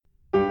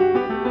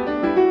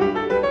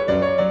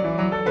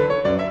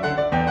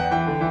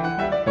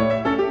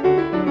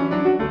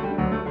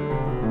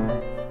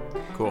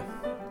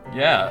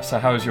Yeah, so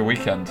how was your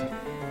weekend?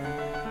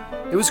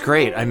 It was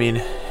great. I mean,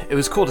 it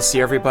was cool to see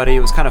everybody. It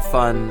was kind of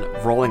fun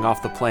rolling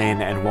off the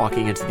plane and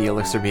walking into the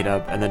Elixir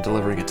meetup and then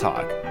delivering a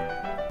talk.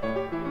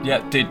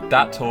 Yeah, dude,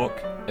 that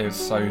talk is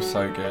so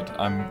good.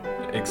 I'm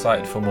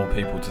excited for more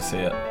people to see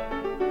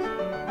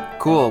it.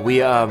 Cool.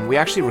 We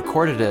actually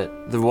recorded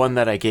it, the one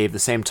that I gave, the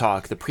same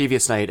talk, the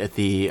previous night at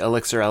the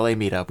Elixir LA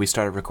meetup. We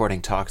started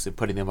recording talks and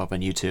putting them up on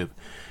YouTube,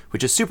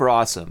 which is super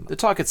awesome. The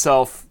talk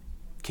itself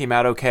came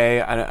out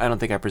okay. I don't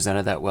think I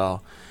presented that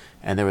well,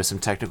 and there was some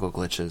technical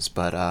glitches,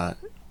 but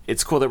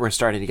it's cool that we're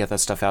starting to get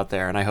that stuff out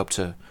there, and I hope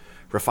to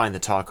refine the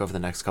talk over the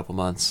next couple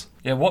months.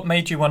 Yeah, what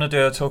made you want to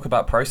do a talk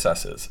about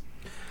processes?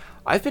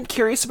 I've been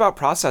curious about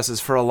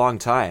processes for a long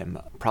time.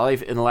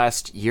 Probably in the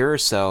last year or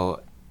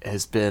so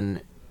it's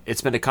been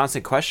a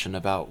constant question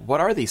about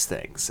what are these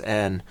things?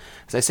 And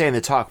as I say in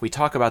the talk, we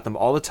talk about them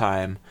all the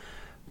time,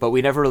 but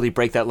we never really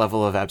break that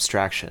level of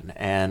abstraction.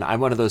 And I'm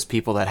one of those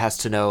people that has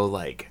to know,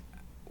 like,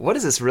 what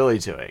is this really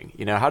doing?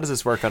 You know, how does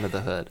this work under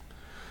the hood?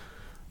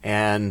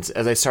 And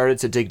as I started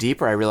to dig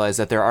deeper, I realized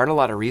that there aren't a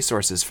lot of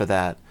resources for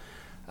that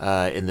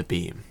in the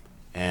Beam.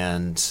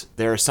 And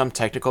there are some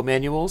technical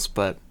manuals,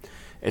 but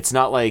it's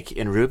not like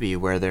in Ruby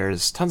where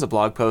there's tons of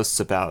blog posts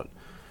about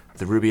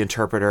the Ruby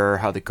interpreter,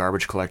 how the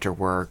garbage collector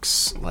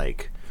works,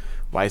 like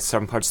why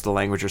some parts of the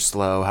language are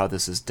slow, how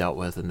this is dealt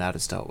with and that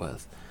is dealt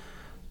with.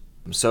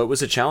 So it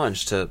was a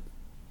challenge to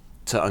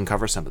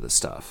uncover some of this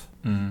stuff.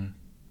 Mm.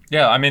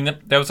 Yeah, I mean,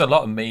 there was a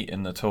lot of meat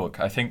in the talk.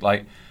 I think,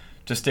 like,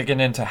 just digging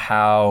into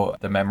how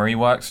the memory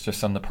works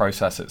just on the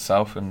process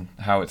itself and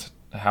how it's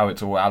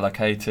all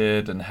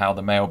allocated and how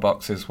the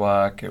mailboxes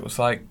work. It was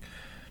like,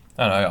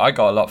 I don't know, I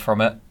got a lot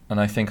from it. And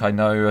I think I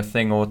know a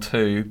thing or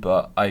two,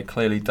 but I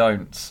clearly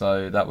don't.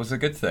 So that was a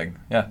good thing.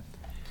 Yeah.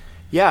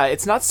 Yeah,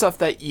 it's not stuff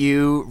that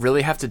you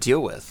really have to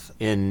deal with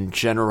in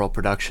general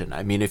production.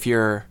 I mean, if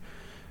you're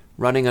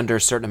running under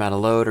a certain amount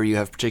of load or you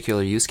have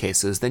particular use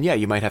cases, then yeah,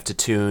 you might have to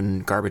tune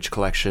garbage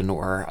collection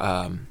or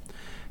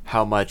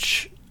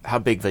how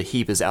big the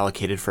heap is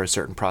allocated for a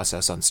certain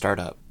process on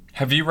startup.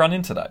 Have you run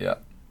into that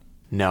yet?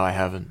 No, I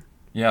haven't.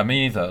 Yeah,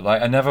 me either.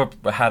 Like, I never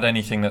had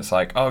anything that's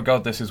like, oh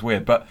god, this is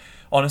weird. But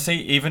honestly,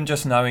 even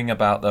just knowing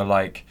about the,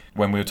 like,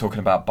 when we were talking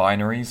about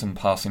binaries and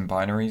passing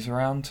binaries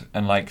around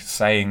and, like,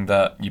 saying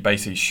that you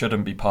basically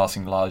shouldn't be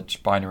passing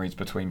large binaries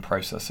between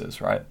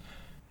processes, right?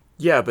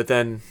 Yeah, but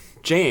then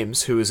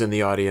James, who was in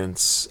the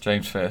audience...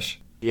 James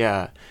Fish.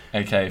 Yeah.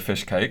 AKA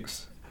Fish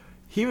Cakes.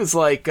 He was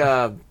like,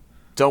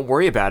 don't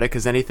worry about it,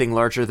 because anything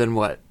larger than,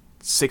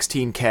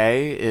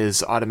 16K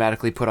is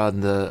automatically put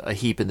on a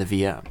heap in the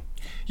VM.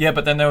 Yeah,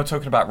 but then they were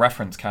talking about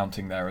reference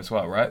counting there as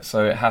well, right?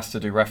 So it has to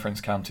do reference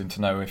counting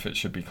to know if it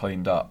should be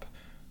cleaned up.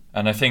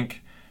 And I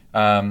think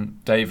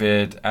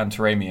David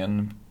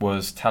Antaramian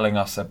was telling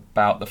us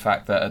about the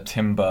fact that at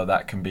Timber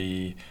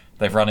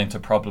they've run into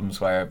problems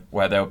where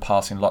they were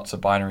passing lots of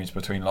binaries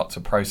between lots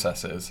of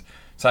processes.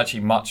 It's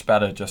actually much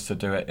better just to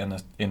do it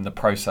in the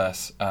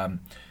process that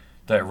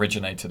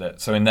originated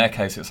it. So in their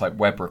case, it's like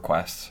web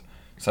requests.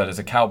 So there's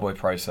a Cowboy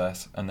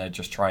process, and they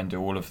just try and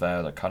do all of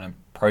their kind of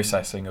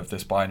processing of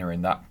this binary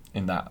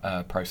in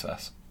that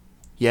process.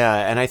 Yeah,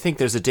 and I think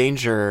there's a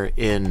danger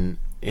in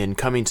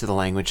coming to the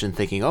language and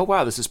thinking, oh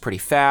wow, this is pretty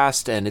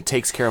fast, and it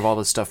takes care of all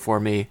this stuff for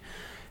me,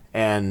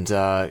 and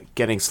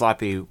getting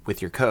sloppy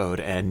with your code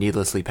and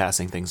needlessly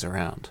passing things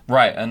around.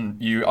 Right, and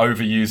you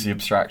overuse the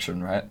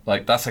abstraction, right?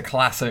 Like, that's a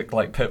classic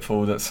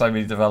pitfall that so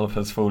many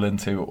developers fall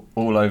into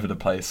all over the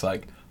place.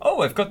 Like,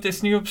 oh, I've got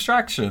this new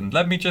abstraction.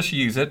 Let me just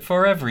use it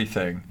for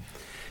everything.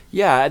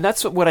 Yeah, and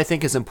that's what I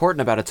think is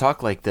important about a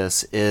talk like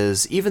this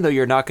is even though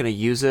you're not going to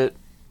use it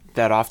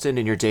that often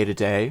in your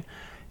day-to-day,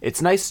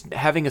 it's nice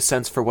having a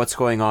sense for what's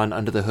going on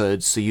under the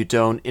hood so you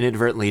don't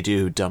inadvertently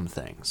do dumb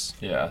things.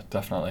 Yeah,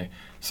 definitely.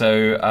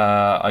 So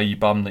are you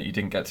bummed that you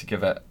didn't get to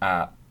give it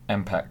at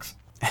MPEX?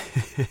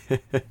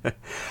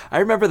 I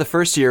remember the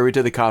first year we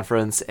did the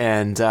conference,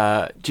 and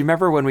do you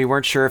remember when we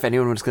weren't sure if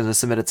anyone was going to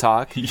submit a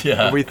talk?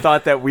 Yeah. And we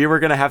thought that we were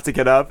going to have to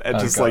get up and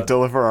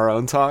deliver our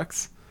own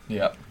talks?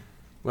 Yeah.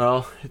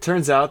 Well, it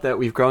turns out that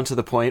we've grown to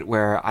the point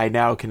where I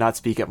now cannot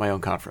speak at my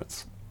own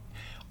conference.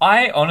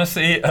 I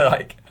honestly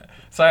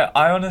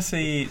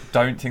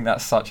don't think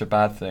that's such a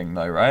bad thing,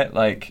 though, right?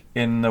 Like,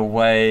 in the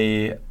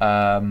way,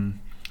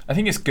 I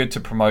think it's good to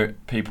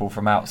promote people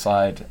from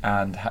outside,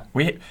 and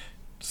we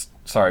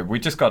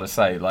just got to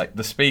say, like,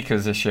 the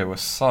speakers this year were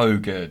so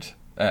good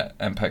at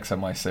MPEX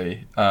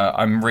NYC.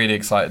 I'm really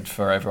excited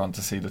for everyone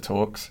to see the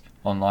talks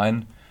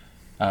online.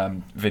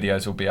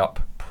 Videos will be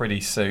up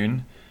pretty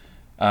soon.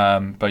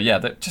 But yeah,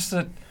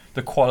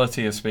 the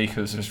quality of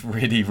speakers was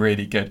really,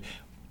 really good.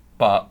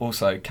 But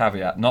also,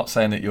 caveat, not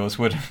saying that yours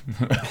wouldn't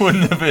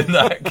have been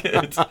that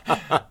good.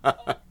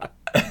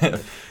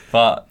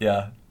 But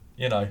yeah,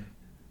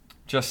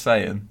 just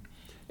saying.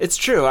 It's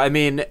true. I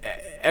mean,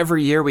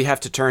 every year we have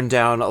to turn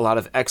down a lot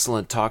of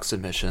excellent talk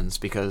submissions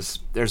because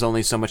there's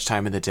only so much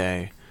time in the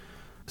day.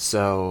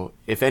 So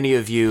if any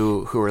of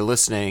you who are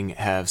listening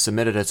have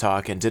submitted a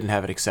talk and didn't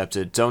have it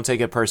accepted, don't take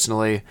it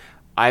personally.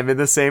 I'm in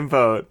the same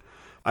boat.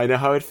 I know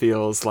how it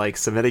feels. Like,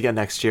 submit again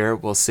next year.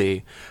 We'll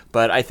see.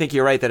 But I think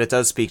you're right that it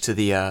does speak to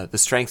the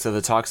strength of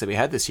the talks that we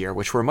had this year,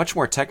 which were much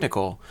more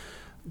technical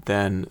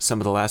than some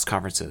of the last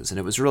conferences. And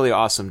it was really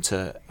awesome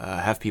to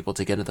have people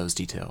to get into those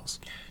details.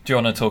 Do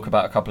you want to talk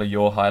about a couple of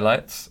your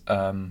highlights?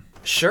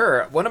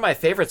 Sure. One of my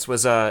favorites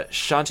was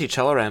Shanti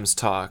Chelaram's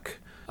talk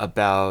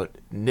about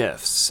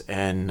NIFs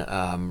and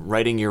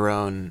writing your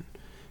own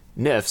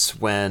NIFs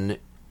when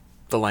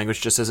the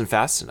language just isn't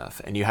fast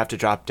enough, and you have to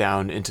drop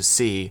down into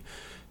C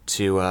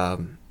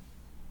to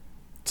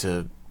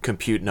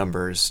compute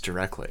numbers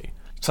directly.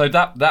 So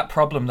that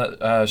problem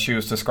that she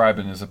was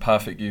describing is a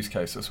perfect use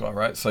case as well,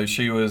 right? So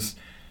she was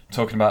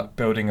talking about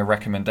building a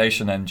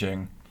recommendation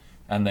engine,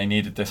 and they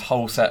needed this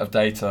whole set of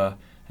data,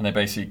 and they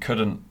basically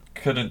couldn't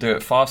do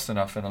it fast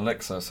enough in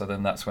Elixir. So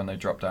then that's when they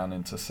dropped down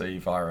into C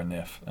via a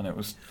NIF, and it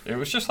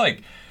was just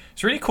like,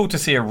 it's really cool to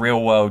see a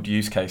real world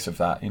use case of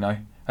that. You know,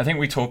 I think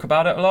we talk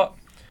about it a lot,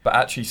 but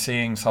actually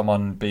seeing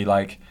someone be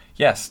like,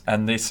 yes,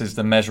 and this is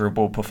the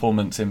measurable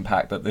performance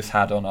impact that this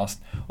had on us,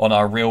 on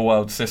our real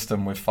world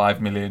system with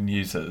 5 million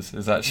users,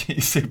 is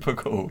actually super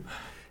cool.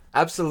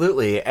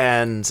 Absolutely.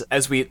 And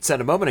as we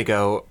said a moment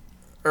ago,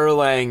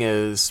 Erlang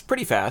is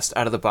pretty fast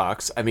out of the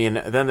box. I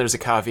mean, then there's a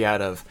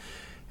caveat of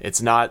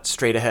it's not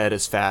straight ahead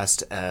as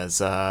fast as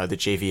the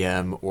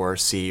JVM or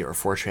C or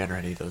Fortran or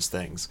any of those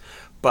things.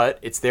 But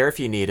it's there if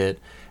you need it.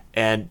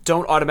 And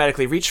don't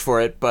automatically reach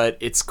for it, but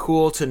it's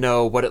cool to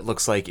know what it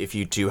looks like if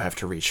you do have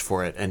to reach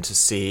for it, and to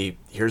see,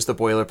 here's the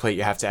boilerplate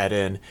you have to add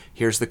in,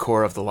 here's the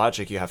core of the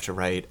logic you have to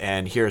write,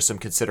 and here are some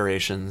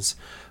considerations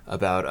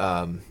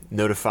about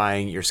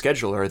notifying your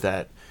scheduler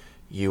that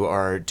you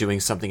are doing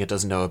something it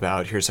doesn't know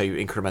about. Here's how you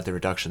increment the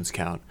reductions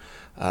count.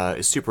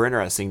 It's super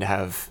interesting to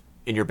have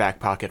in your back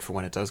pocket for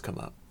when it does come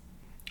up.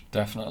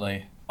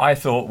 Definitely. I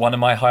thought one of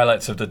my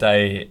highlights of the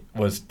day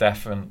was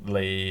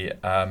definitely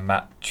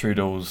Matt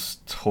Trudell's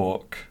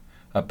talk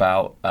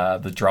about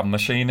the drum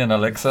machine in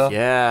Elixir.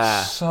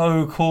 Yeah.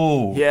 So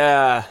cool.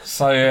 Yeah.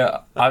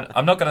 So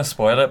I'm not going to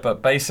spoil it,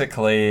 but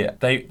basically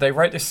they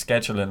wrote this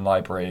scheduling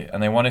library,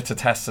 and they wanted to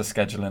test the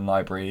scheduling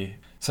library.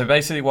 So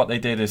basically what they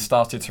did is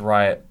started to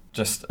write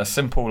just a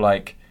simple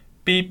like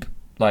beep,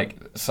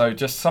 so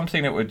just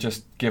something that would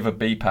just give a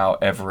beep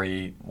out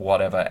every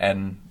whatever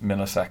n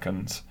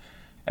milliseconds.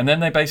 And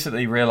then they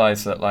basically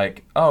realized that,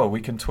 like, oh,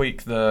 we can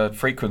tweak the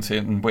frequency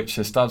in which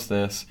this does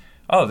this.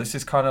 Oh, this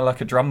is kind of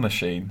like a drum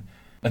machine.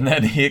 And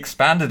then he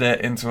expanded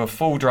it into a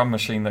full drum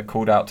machine that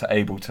called out to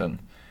Ableton.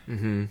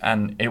 Mm-hmm.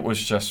 And it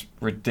was just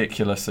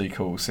ridiculously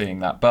cool seeing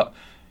that. But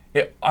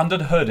under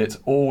the hood, it's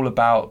all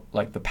about,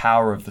 like, the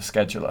power of the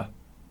scheduler,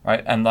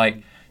 right? And,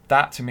 like,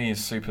 that to me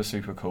is super,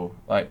 super cool.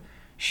 Like,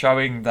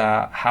 showing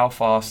that how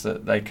fast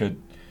that they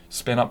could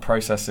spin up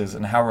processes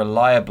and how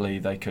reliably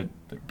they could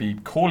be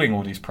calling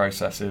all these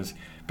processes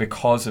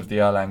because of the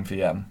Erlang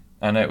VM.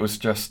 And it was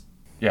just,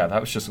 that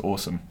was just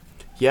awesome.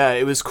 Yeah,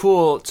 it was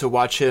cool to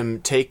watch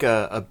him take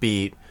a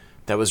beat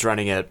that was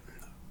running at,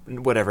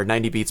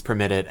 90 beats per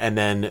minute, and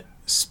then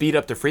speed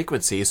up the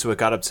frequency so it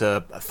got up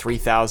to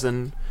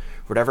 3,000,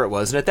 whatever it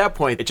was. And at that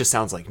point, it just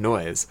sounds like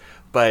noise.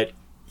 But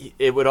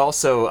it would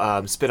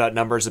also spit out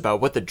numbers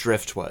about what the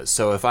drift was.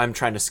 So if I'm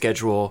trying to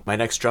schedule my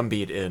next drum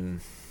beat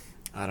in,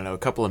 a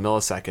couple of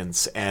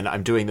milliseconds, and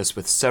I'm doing this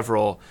with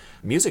several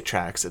music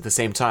tracks at the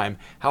same time,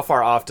 how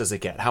far off does it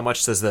get? How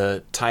much does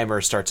the timer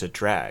start to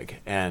drag?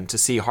 And to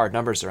see hard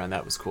numbers around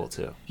that was cool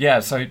too. Yeah,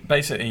 so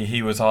basically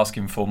he was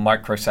asking for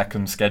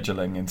microsecond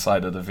scheduling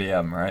inside of the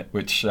VM, right?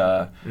 Which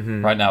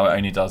right now it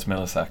only does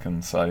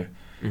milliseconds. So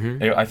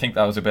I think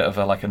that was a bit of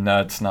a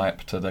nerd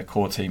snipe to the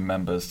core team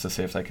members to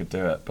see if they could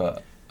do it.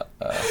 But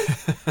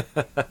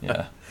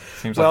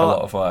seems like a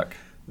lot of work.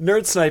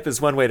 Nerd snipe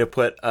is one way to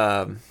put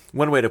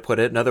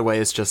it. Another way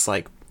is just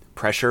like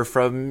pressure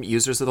from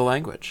users of the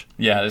language.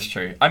 Yeah, that's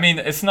true. I mean,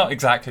 it's not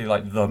exactly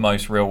like the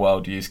most real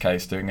world use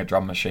case doing a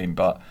drum machine,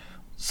 but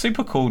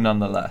super cool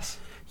nonetheless.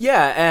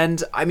 Yeah,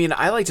 and I mean,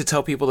 I like to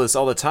tell people this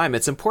all the time.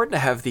 It's important to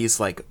have these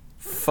like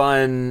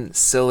fun,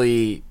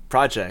 silly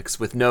projects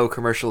with no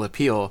commercial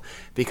appeal,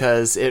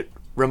 because it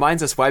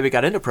reminds us why we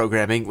got into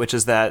programming, which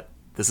is that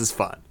this is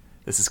fun.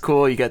 This is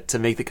cool. You get to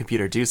make the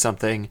computer do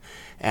something,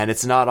 and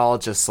it's not all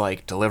just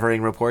like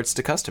delivering reports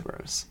to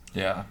customers.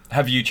 Yeah.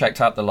 Have you checked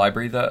out the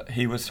library that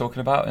he was talking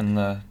about in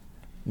the...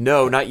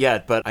 No, not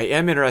yet, but I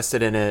am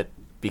interested in it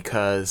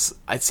because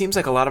it seems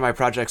like a lot of my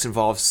projects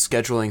involve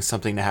scheduling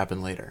something to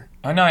happen later.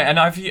 I know, and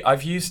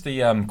I've used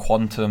the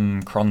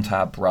quantum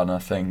crontab runner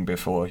thing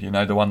before,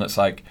 the one that's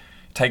like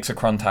takes a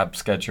crontab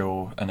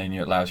schedule and then it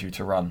allows you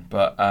to run.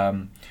 But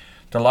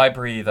the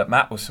library that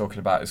Matt was talking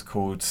about is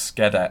called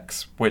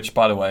Skedex, which,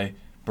 by the way,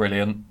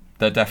 brilliant.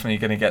 They're definitely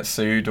going to get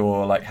sued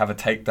or like have a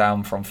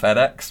takedown from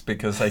FedEx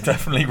because they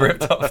definitely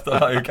ripped off the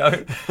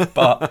logo.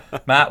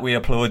 But Matt, we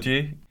applaud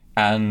you.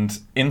 And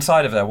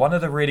inside of there, one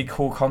of the really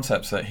cool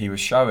concepts that he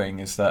was showing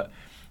is that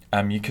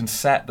you can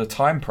set the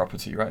time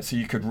property, right? So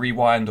you could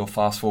rewind or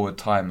fast forward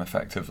time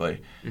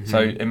effectively. Mm-hmm. So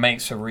it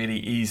makes for really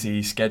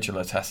easy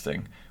scheduler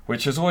testing,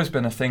 which has always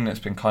been a thing that's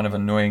been kind of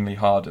annoyingly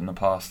hard in the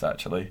past,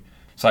 actually.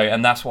 So,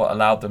 and that's what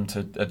allowed them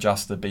to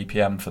adjust the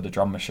BPM for the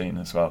drum machine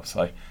as well.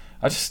 So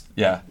I was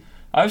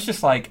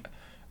just like,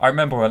 I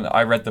remember when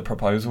I read the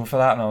proposal for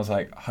that and I was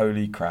like,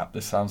 holy crap,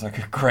 this sounds like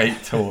a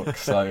great talk.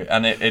 So,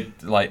 and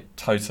it like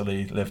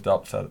totally lived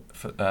up to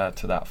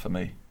that for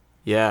me.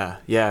 Yeah,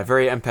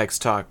 very MPEG's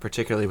talk,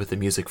 particularly with the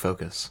music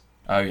focus.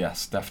 Oh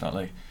yes,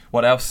 definitely.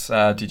 What else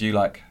did you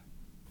like?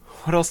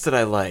 What else did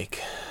I like?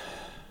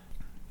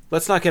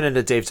 Let's not get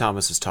into Dave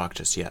Thomas's talk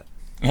just yet.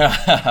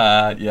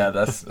 Yeah,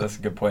 that's a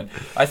good point.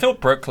 I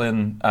thought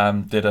Brooklyn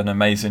did an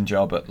amazing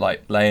job at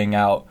like laying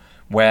out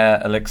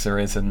where Elixir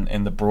is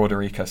in the broader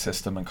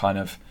ecosystem and kind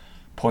of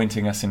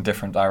pointing us in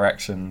different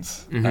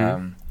directions.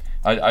 Mm-hmm.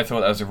 I thought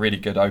that was a really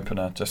good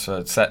opener, just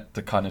to set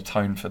the kind of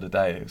tone for the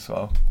day as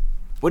well.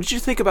 What did you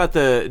think about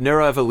the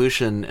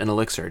neuroevolution in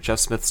Elixir, Jeff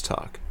Smith's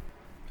talk?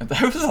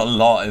 There was a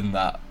lot in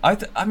that.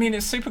 I mean,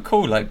 it's super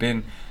cool, like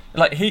being...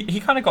 Like, he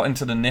kind of got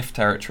into the NIF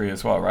territory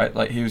as well, right?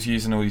 Like, he was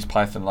using all these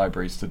Python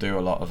libraries to do a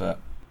lot of it.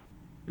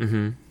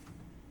 Mm-hmm.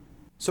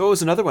 So what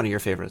was another one of your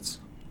favorites?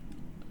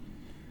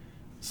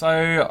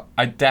 So,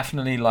 I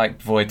definitely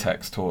liked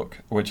Wojtek's talk,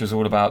 which was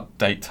all about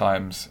date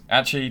times.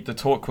 Actually, the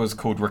talk was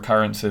called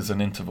Recurrences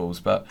and Intervals,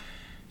 but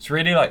it's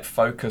really, like,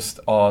 focused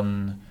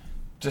on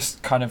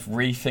just kind of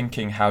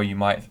rethinking how you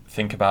might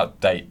think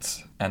about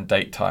dates and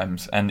date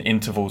times and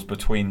intervals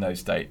between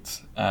those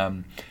dates.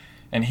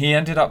 And he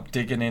ended up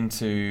digging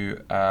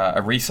into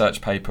a research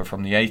paper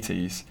from the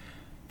 80s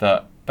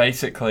that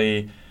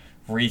basically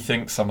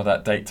rethinks some of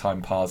that date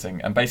time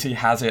parsing and basically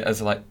has it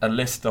as like a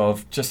list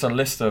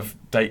of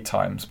date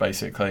times,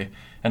 basically.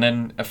 And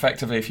then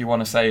effectively, if you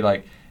want to say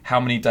like how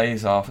many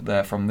days are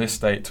there from this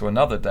date to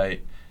another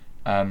date,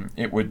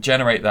 it would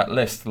generate that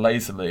list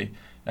lazily,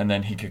 and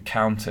then he could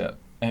count it.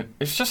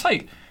 It's just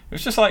like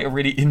a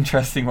really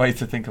interesting way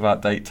to think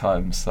about date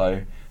times.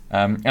 So,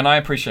 and I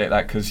appreciate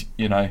that because,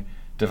 you know,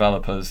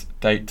 developers,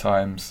 date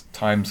times,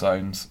 time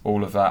zones,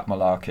 all of that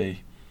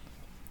malarkey.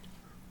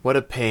 What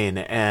a pain.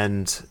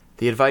 And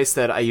the advice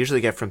that I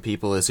usually get from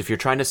people is if you're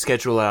trying to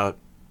schedule out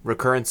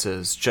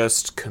recurrences,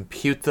 just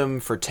compute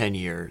them for 10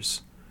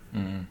 years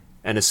and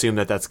assume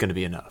that that's going to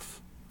be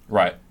enough.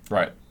 Right.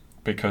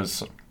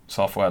 Because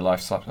software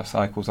life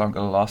cycles aren't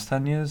going to last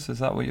 10 years? Is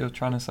that what you're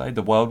trying to say?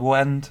 The world will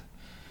end?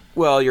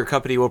 Well, your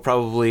company will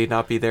probably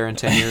not be there in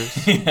 10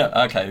 years.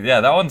 Yeah, okay.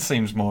 Yeah, that one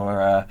seems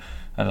more...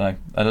 I don't know,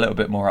 a little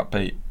bit more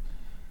upbeat.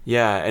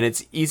 Yeah, and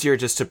it's easier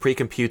just to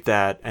pre-compute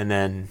that and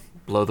then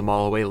blow them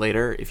all away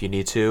later if you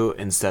need to,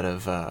 instead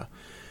of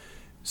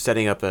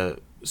setting up a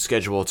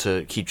schedule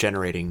to keep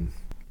generating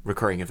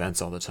recurring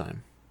events all the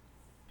time.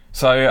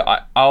 So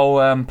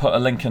I'll put a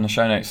link in the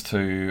show notes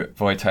to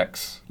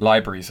Wojtek's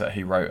libraries that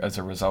he wrote as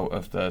a result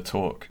of the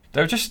talk.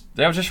 They were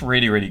just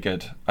really, really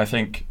good. I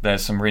think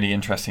there's some really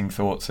interesting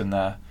thoughts in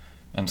there,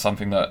 and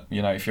something that,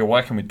 you know, if you're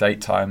working with date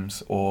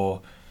times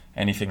or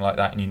anything like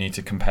that, and you need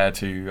to compare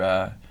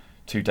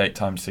two date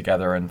times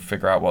together and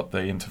figure out what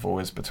the interval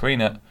is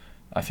between it,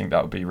 I think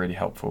that would be really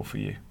helpful for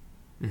you.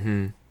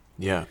 Mm-hmm.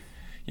 Yeah.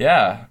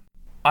 Yeah.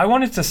 I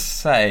wanted to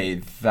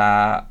say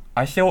that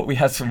I thought we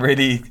had some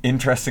really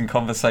interesting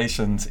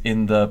conversations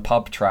in the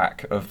pub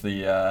track of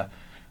the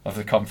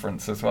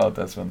conference as well,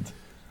 Desmond.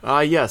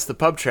 Yes, the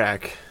pub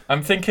track.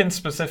 I'm thinking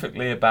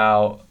specifically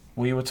about,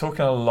 we were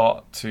talking a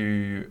lot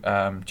to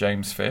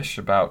James Fish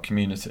about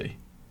community.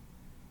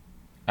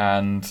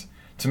 And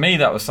to me,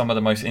 that was some of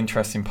the most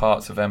interesting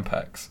parts of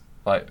MPEX,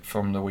 like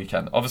from the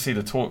weekend. Obviously,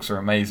 the talks are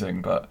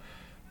amazing, but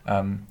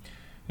you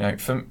know,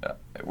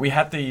 we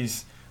had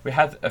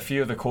a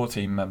few of the core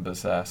team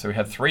members there. So we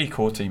had 3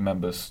 core team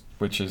members,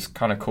 which is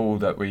kind of cool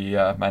that we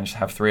managed to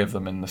have 3 of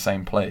them in the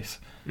same place.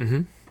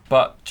 Mm-hmm.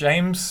 But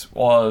James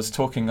was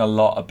talking a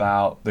lot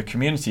about the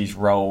community's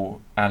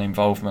role and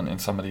involvement in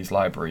some of these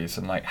libraries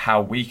and like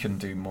how we can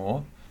do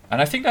more.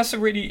 And I think it's a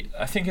really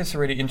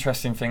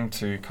interesting thing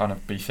to kind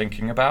of be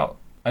thinking about.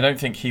 I don't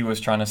think he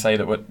was trying to say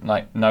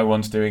that no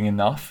one's doing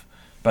enough,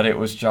 but it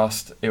was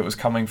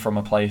coming from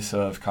a place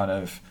of kind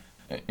of,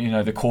 you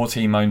know, the core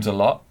team owns a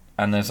lot,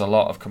 and there's a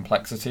lot of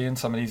complexity in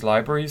some of these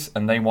libraries,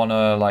 and they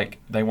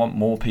want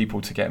more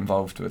people to get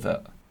involved with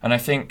it. And I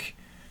think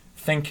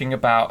thinking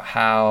about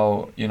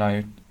how, you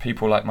know,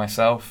 people like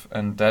myself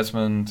and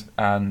Desmond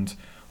and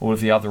all of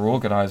the other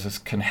organizers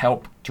can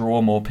help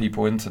draw more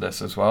people into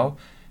this as well,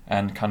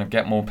 and kind of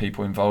get more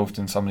people involved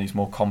in some of these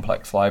more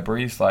complex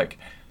libraries. Like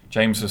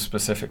James was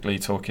specifically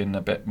talking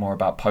a bit more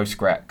about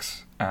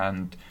Postgres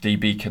and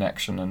DB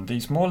connection and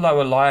these more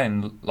lower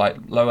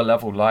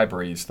level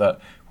libraries that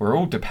we're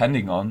all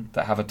depending on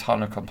that have a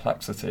ton of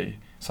complexity.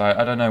 So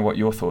I don't know what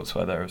your thoughts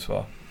were there as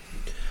well.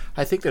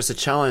 I think there's a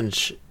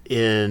challenge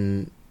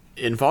in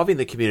involving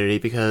the community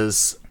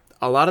because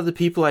a lot of the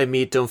people I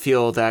meet don't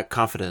feel that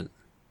confident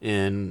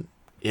in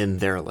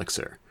their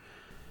Elixir.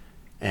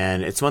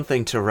 And it's one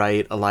thing to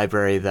write a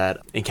library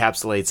that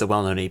encapsulates a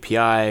well-known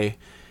API.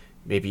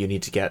 Maybe you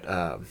need to get,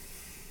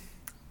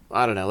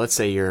 let's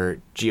say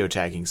you're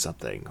geotagging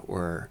something,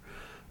 or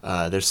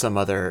there's some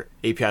other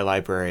API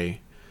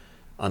library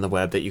on the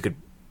web that you could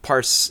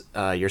parse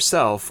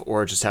yourself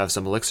or just have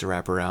some Elixir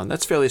wraparound,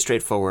 that's fairly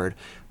straightforward.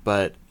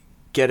 But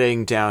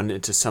getting down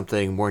into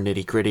something more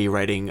nitty gritty,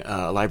 writing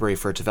a library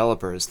for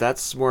developers,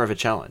 that's more of a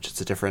challenge.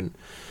 It's a different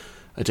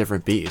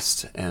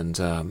beast. And,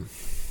 a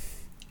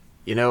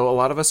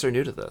lot of us are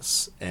new to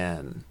this,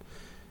 and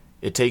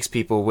it takes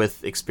people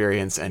with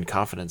experience and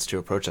confidence to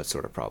approach that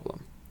sort of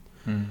problem.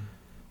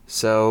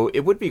 So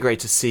it would be great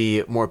to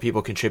see more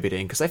people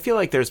contributing, because I feel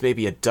like there's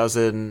maybe a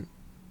dozen,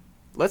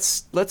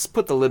 let's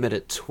put the limit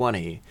at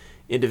 20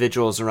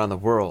 individuals around the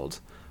world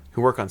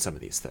who work on some of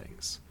these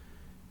things.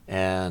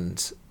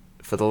 And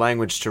for the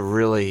language to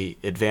really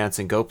advance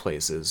and go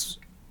places,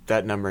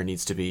 that number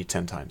needs to be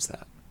 10 times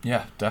that.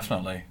 Yeah,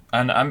 definitely.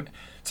 And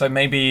so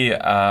maybe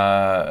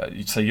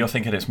so you're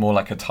thinking it's more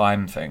like a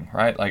time thing,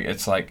 right? Like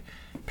it's like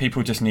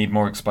people just need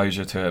more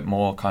exposure to it,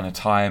 more kind of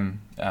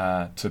time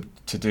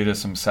to do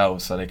this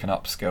themselves, so they can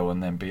upskill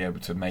and then be able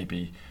to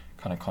maybe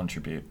kind of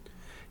contribute.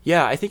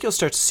 Yeah, I think you'll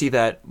start to see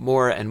that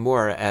more and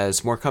more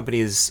as more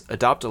companies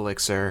adopt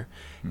Elixir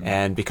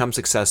and become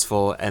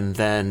successful, and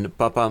then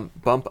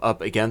bump up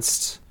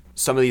against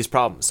some of these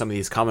problems, some of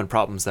these common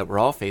problems that we're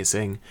all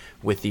facing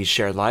with these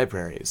shared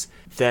libraries.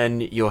 Then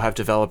you'll have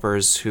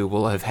developers who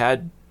will have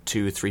had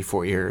 2, 3,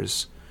 4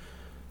 years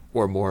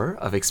or more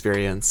of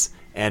experience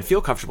and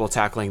feel comfortable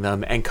tackling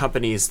them, and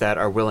companies that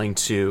are willing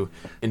to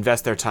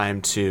invest their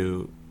time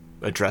to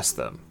address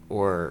them,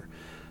 or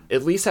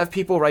at least have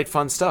people write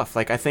fun stuff.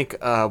 Like, I think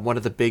one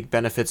of the big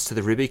benefits to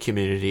the Ruby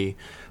community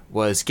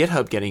was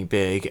GitHub getting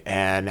big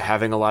and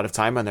having a lot of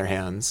time on their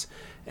hands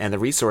and the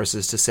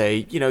resources to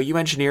say, you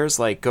engineers,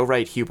 like, go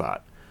write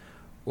Hubot,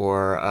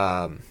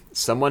 or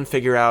someone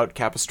figure out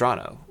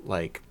Capistrano.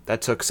 Like,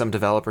 that took some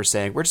developers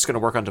saying, we're just going to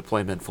work on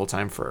deployment full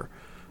time for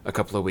a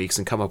couple of weeks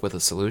and come up with a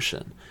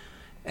solution.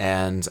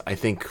 And I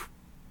think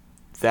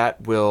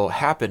that will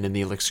happen in the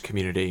Elixir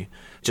community.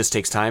 It just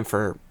takes time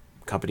for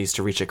companies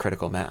to reach a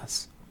critical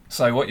mass.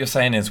 So what you're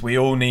saying is we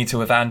all need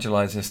to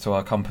evangelize this to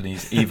our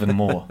companies even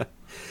more.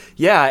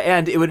 Yeah,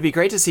 and it would be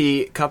great to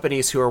see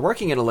companies who are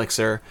working in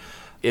Elixir,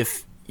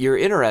 if you're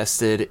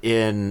interested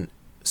in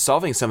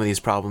solving some of these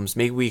problems,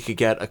 maybe we could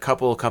get a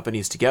couple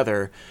companies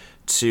together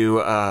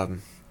to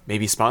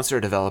maybe sponsor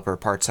a developer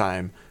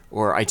part-time,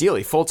 or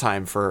ideally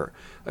full-time for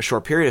a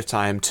short period of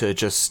time to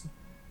just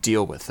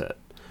deal with it.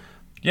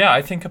 Yeah,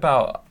 I think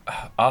about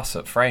us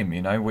at Frame,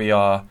 we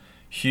are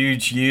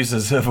huge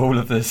users of all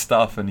of this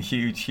stuff and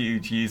huge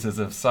users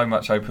of so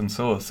much open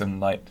source. And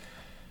like,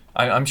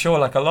 I'm sure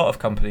like a lot of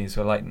companies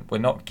are like, we're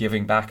not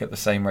giving back at the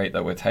same rate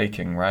that we're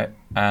taking, right?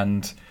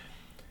 And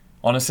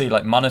honestly,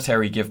 like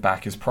monetary give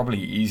back is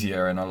probably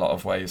easier in a lot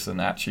of ways than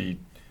actually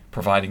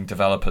providing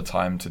developer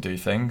time to do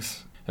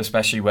things,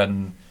 especially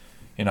when,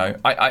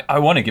 I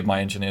want to give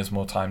my engineers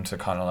more time to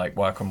kind of like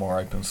work on more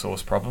open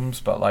source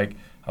problems, but like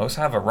I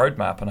also have a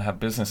roadmap and I have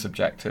business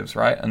objectives,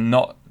 right? And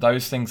not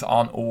those things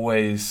aren't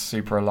always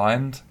super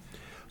aligned.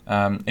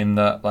 In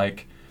that,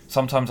 like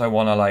sometimes I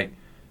want to like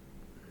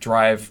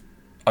drive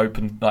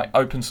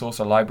open source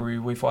a library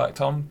we've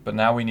worked on, but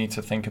now we need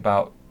to think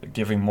about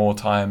giving more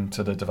time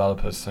to the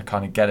developers to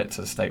kind of get it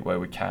to the state where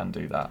we can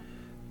do that.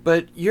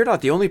 But you're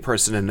not the only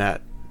person in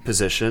that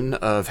position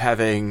of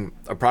having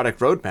a product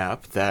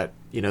roadmap that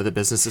the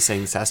business is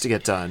saying this has to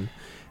get done.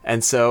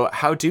 And so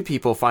how do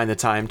people find the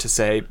time to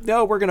say,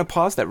 no, we're going to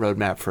pause that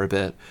roadmap for a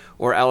bit,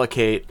 or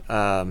allocate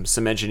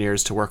some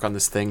engineers to work on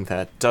this thing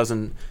that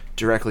doesn't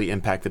directly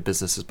impact the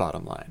business's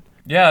bottom line?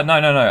 Yeah, no.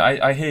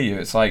 I hear you.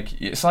 It's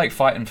like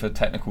fighting for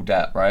technical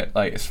debt, right?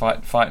 Like it's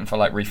fighting for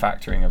like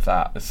refactoring of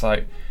that. It's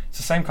the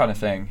same kind of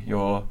thing.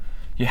 You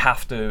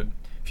have to,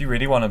 if you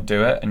really want to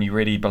do it and you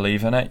really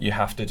believe in it, you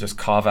have to just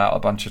carve out a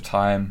bunch of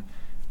time,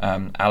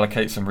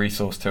 allocate some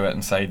resource to it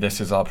and say,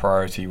 this is our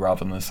priority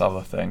rather than this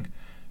other thing.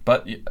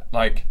 But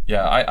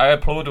I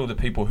applaud all the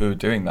people who are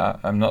doing that.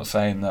 I'm not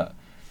saying that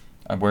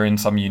we're in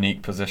some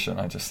unique position.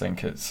 I just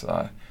think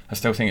I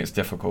still think it's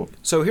difficult.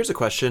 So here's a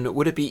question.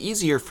 Would it be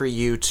easier for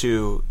you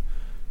to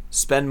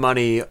spend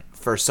money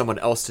for someone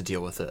else to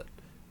deal with it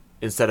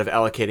instead of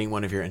allocating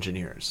one of your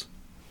engineers?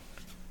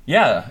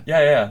 Yeah,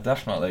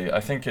 definitely. I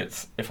think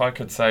it's, if I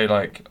could say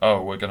like,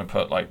 oh, we're going to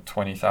put like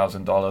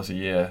 $20,000 a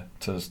year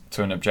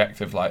to an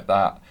objective like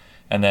that,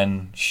 and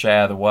then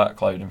share the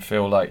workload and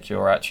feel like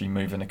you're actually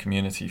moving the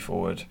community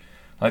forward.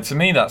 Like to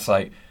me, that's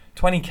like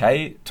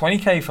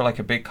 $20K for like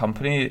a big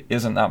company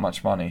isn't that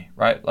much money,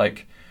 right?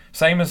 Like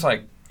same as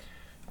like,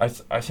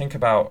 I think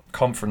about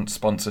conference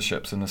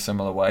sponsorships in a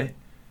similar way.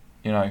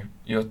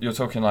 You're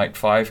talking like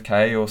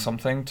 $5K or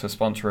something to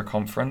sponsor a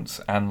conference,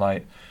 and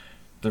like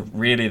the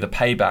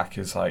payback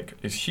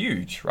is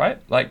huge, right?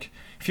 Like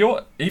if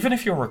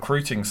you're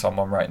recruiting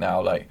someone right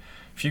now, like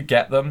if you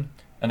get them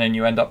and then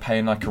you end up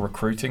paying like a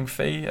recruiting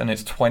fee and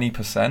it's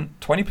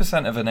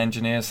 20% of an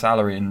engineer's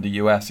salary in the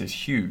US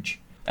is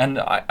huge. And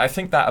I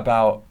think that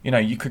about,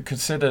 you could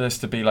consider this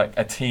to be like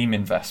a team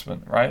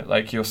investment, right?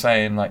 Like you're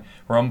saying like,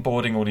 we're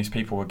onboarding all these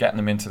people, we're getting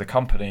them into the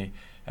company,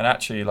 and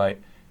actually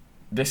like,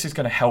 this is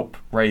going to help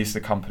raise the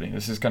company.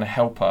 This is going to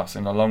help us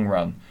in the long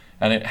run.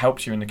 and it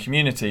helps you in the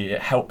community.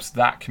 It helps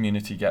that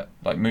community get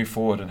like move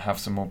forward and have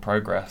some more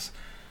progress.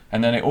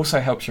 And then it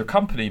also helps your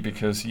company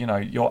because, you know,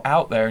 you're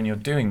out there and you're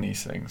doing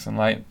these things, and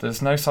like there's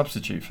no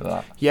substitute for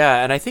that.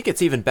 Yeah, and I think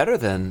it's even better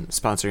than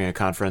sponsoring a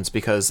conference,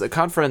 because a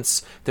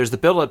conference, there's the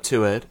build up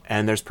to it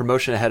and there's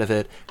promotion ahead of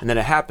it, and then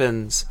it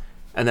happens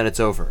and then it's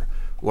over.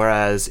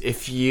 Whereas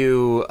if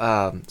you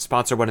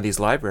sponsor one of these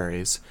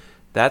libraries,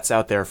 that's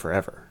out there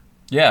forever.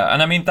 Yeah,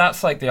 and I mean,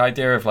 that's like the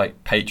idea of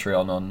like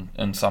Patreon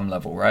on some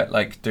level, right?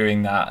 Like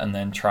doing that and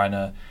then trying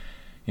to,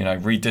 you know,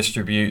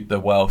 redistribute the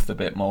wealth a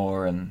bit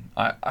more. And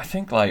I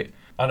think like,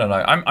 I don't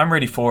know, I'm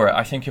really for it.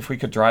 I think if we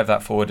could drive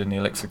that forward in the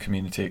Elixir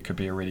community, it could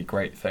be a really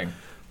great thing.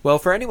 Well,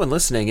 for anyone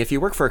listening, if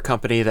you work for a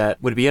company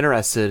that would be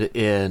interested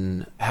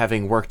in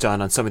having work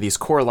done on some of these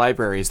core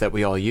libraries that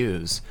we all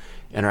use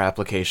in our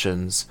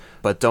applications,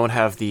 but don't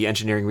have the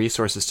engineering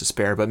resources to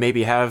spare, but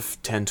maybe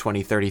have $10,000,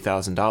 $20,000,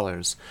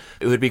 $30,000,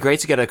 it would be great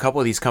to get a couple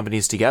of these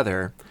companies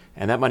together,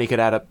 and that money could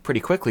add up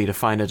pretty quickly to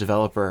find a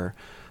developer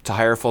to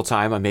hire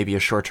full-time on maybe a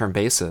short-term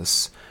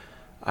basis.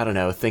 I don't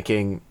know,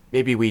 thinking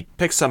maybe we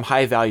pick some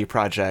high-value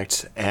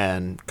project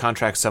and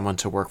contract someone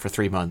to work for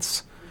 3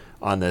 months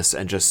on this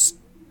and just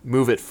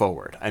move it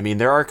forward. I mean,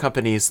 there are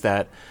companies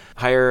that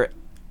hire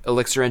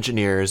Elixir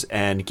engineers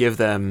and give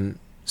them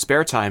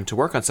spare time to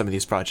work on some of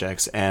these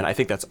projects, and I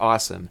think that's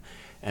awesome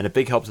and a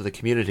big help to the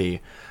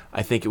community.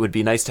 I think it would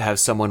be nice to have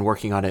someone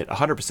working on it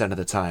 100% of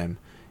the time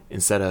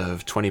instead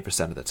of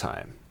 20% of the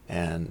time,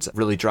 and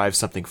really drive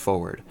something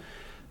forward.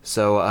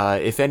 So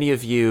if any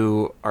of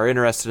you are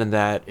interested in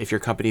that, if your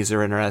companies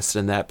are interested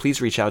in that, please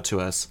reach out to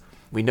us.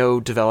 We know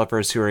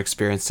developers who are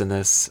experienced in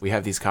this. We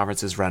have these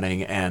conferences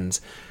running, and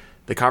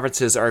the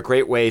conferences are a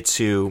great way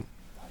to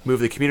move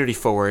the community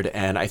forward,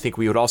 and I think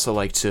we would also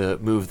like to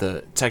move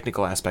the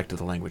technical aspect of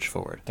the language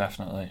forward.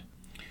 Definitely.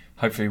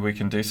 Hopefully we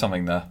can do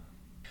something there.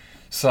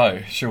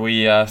 So, shall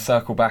we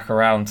circle back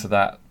around to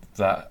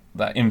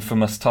that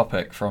infamous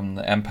topic from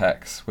the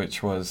MPEX,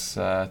 which was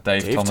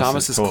Dave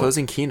Thomas's talk.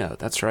 Closing keynote.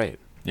 That's right.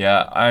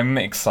 Yeah, I'm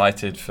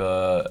excited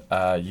for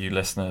you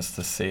listeners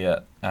to see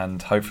it,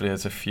 and hopefully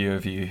there's a few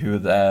of you who were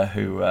there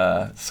who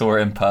saw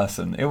it in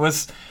person. It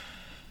was...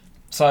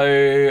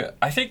 So,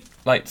 I think,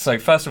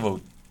 first of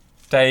all,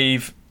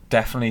 Dave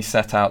definitely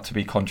set out to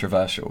be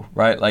controversial,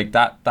 right? Like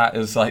that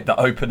is like the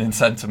opening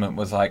sentiment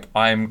was like,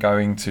 I'm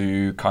going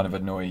to kind of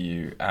annoy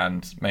you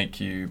and make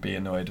you be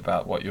annoyed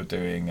about what you're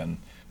doing and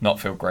not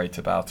feel great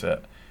about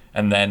it.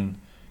 And then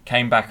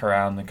came back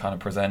around and kind of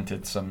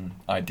presented some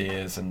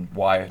ideas and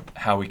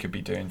how we could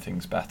be doing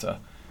things better.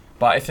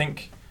 But I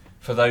think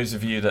for those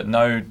of you that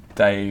know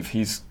Dave,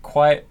 he's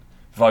quite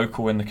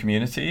vocal in the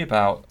community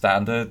about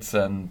standards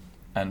and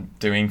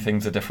doing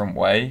things a different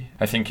way.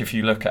 I think if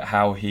you look at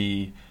how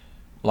he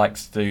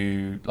likes to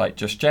do like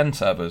just gen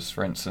servers,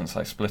 for instance,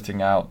 like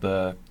splitting out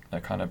the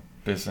kind of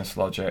business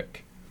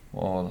logic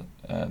or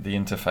the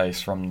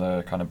interface from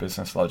the kind of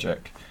business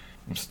logic,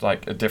 it's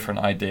like a different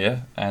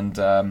idea. And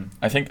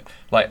I think,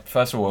 like,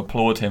 first of all,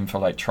 applaud him for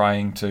like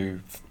trying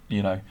to,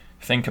 you know,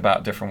 think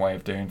about a different way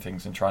of doing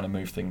things and trying to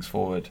move things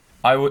forward.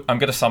 I'm going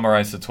to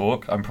summarize the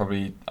talk. I don't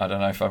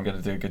know if I'm going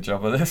to do a good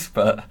job of this,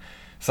 but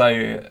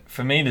so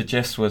for me, the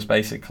gist was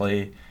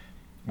basically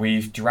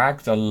we've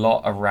dragged a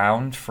lot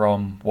around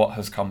from what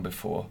has come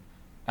before,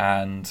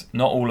 and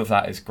not all of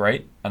that is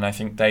great. And I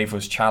think Dave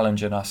was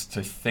challenging us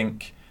to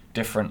think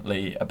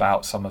differently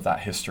about some of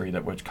that history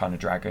that we're kind of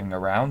dragging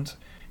around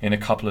in a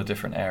couple of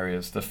different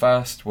areas. The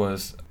first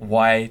was,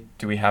 why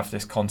do we have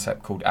this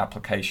concept called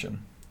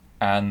application?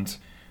 And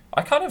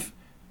I kind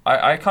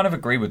of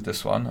agree with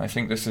this one. I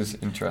think this is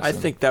interesting. I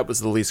think that was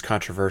the least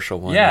controversial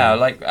one. Yeah,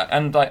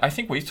 I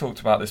think we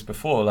talked about this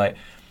before. Like,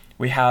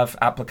 we have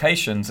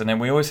applications, and then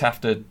we always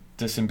have to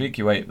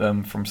disambiguate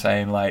them from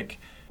saying like,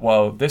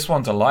 well, this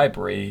one's a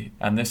library,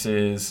 and this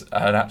is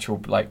an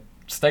actual like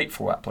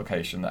stateful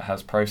application that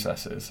has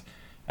processes.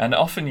 And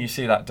often you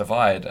see that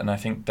divide. And I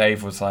think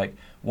Dave was like,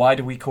 why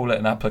do we call it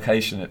an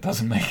application? It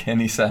doesn't make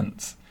any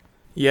sense.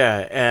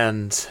 Yeah,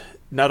 and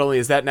not only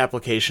is that an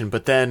application,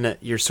 but then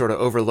you're sort of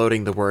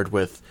overloading the word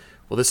with,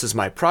 well, this is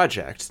my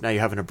project. Now you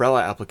have an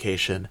umbrella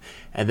application.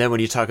 And then when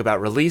you talk about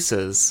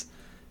releases,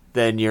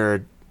 then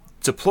you're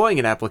deploying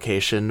an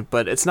application,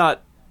 but it's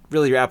not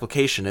really your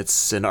application,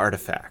 it's an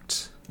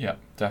artifact. Yeah,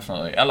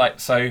 definitely.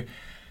 So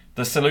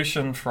the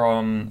solution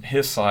from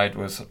his side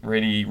was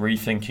really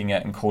rethinking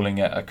it and calling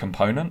it a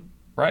component,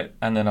 right?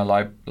 And then a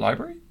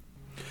library?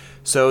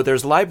 So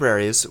there's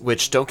libraries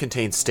which don't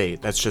contain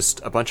state. That's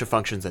just a bunch of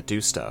functions that do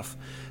stuff.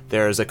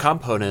 There's a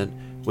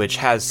component which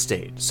has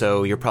state.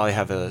 So you'll probably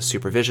have a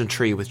supervision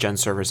tree with gen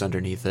servers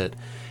underneath it.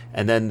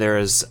 And then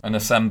there's an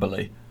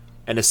assembly.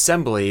 Which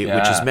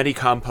is many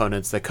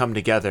components that come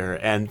together.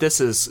 And this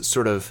is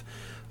sort of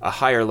a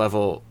higher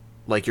level,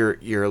 like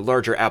your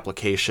larger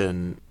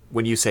application.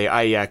 When you say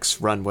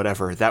IEX run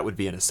whatever, that would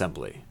be an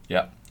assembly.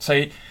 Yeah.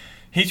 So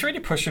he's really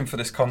pushing for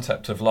this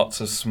concept of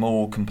lots of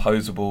small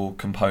composable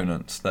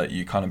components that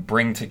you kind of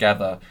bring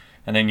together,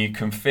 and then you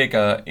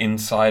configure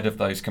inside of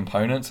those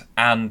components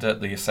and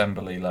at the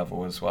assembly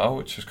level as well,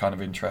 which is kind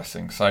of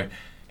interesting. So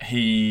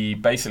he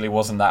basically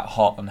wasn't that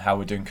hot on how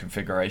we're doing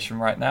configuration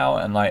right now,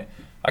 and like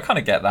I kind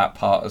of get that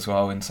part as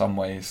well in some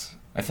ways.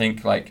 I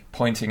think like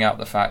pointing out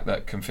the fact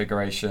that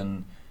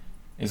configuration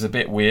is a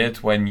bit weird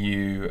when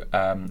you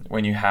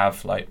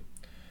have like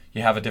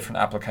you have a different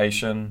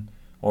application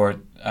or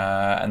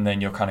and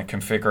then you're kind of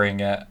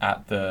configuring it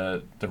at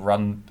the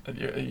run.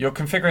 You're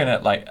configuring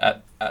it like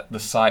at the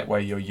site where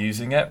you're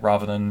using it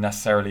rather than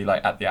necessarily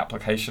like at the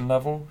application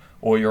level,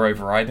 or you're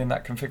overriding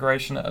that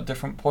configuration at a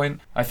different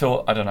point. I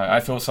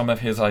thought some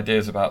of his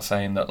ideas about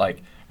saying that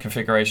like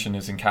configuration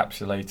is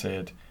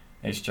encapsulated,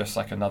 it's just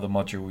like another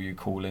module you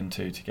call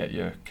into to get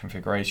your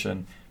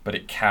configuration, but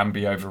it can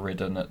be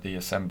overridden at the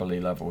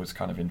assembly level is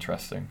kind of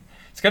interesting.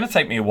 It's going to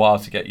take me a while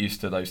to get used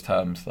to those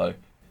terms though.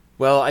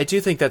 Well, I do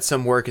think that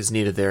some work is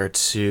needed there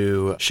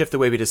to shift the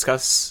way we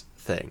discuss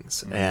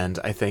things. And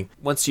I think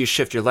once you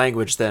shift your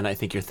language, then I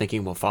think your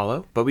thinking will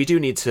follow. But we do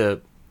need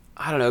to,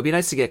 I don't know, it'd be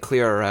nice to get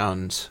clear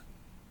around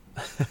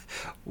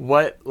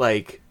what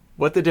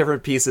the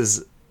different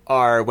pieces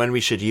are, when we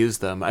should use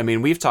them. I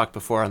mean, we've talked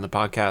before on the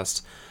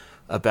podcast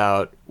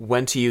about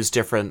when to use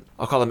different,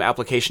 I'll call them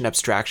application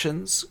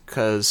abstractions,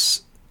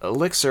 because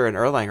Elixir and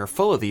Erlang are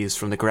full of these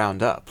from the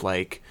ground up.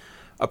 Like,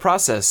 a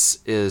process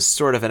is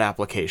sort of an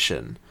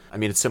application. I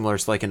mean, it's similar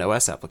to like an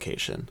OS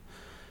application.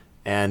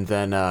 And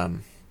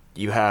then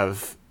you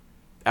have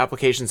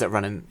applications that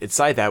run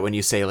inside that. When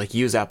you say like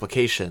use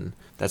application,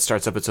 that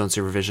starts up its own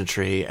supervision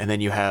tree. And then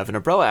you have an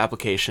umbrella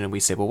application, and we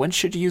say, well, when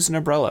should you use an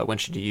umbrella? When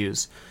should you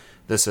use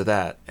this or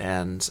that?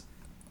 And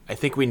I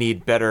think we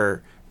need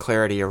better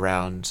clarity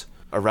around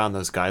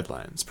those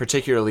guidelines,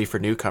 particularly for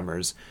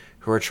newcomers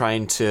who are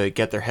trying to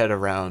get their head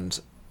around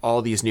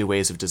all these new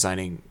ways of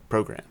designing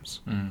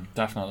programs.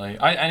 Definitely.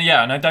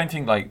 And I don't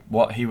think like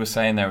what he was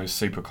saying there was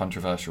super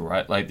controversial,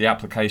 right? Like the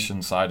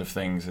application side of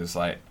things is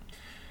like,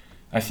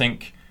 I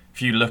think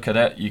if you look at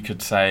it, you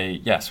could say,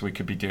 yes, we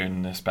could be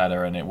doing this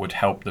better and it would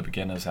help the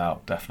beginners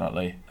out,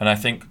 definitely. And I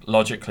think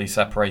logically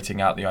separating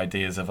out the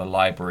ideas of a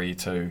library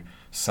to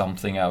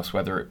something else,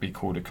 whether it be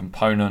called a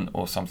component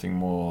or something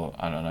more,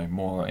 I don't know,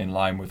 more in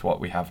line with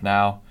what we have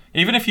now.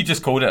 Even if you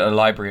just called it a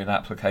library and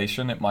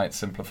application, it might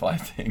simplify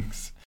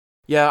things.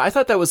 Yeah, I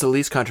thought that was the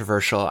least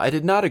controversial. I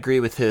did not agree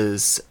with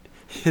his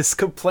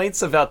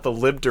complaints about the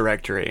lib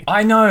directory.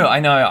 I know.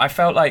 I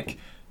felt like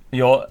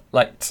you're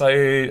like,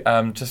 so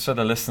just for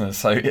the listeners,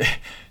 so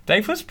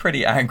Dave was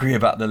pretty angry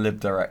about the lib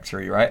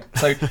directory, right?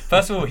 So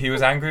first of all, he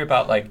was angry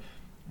about like,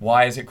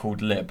 why is it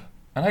called lib?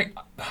 And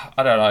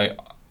I don't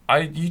know.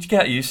 You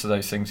get used to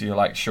those things. You're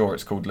like, sure,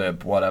 it's called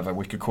lib, whatever.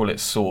 We could call it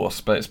source,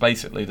 but it's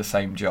basically the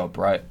same job,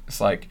 right?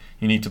 It's like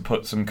you need to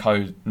put some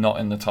code not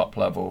in the top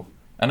level.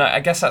 And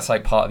I guess that's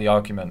like part of the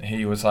argument.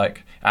 He was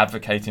like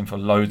advocating for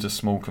loads of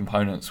small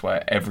components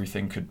where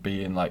everything could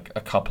be in like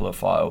a couple of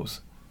files.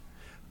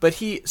 But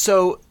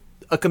so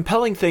a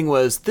compelling thing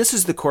was, this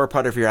is the core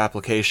part of your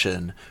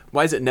application.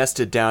 Why is it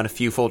nested down a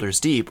few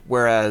folders deep,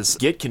 whereas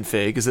git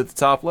config is at the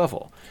top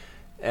level?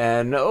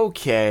 And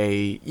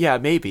okay, yeah,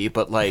 maybe,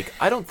 but like,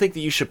 I don't think that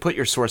you should put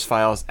your source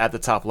files at the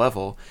top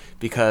level,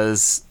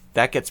 because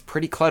that gets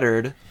pretty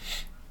cluttered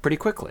pretty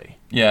quickly.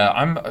 Yeah,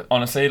 I'm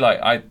honestly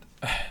like,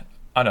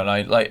 I don't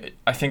know, like,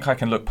 I think I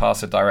can look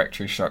past the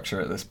directory structure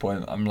at this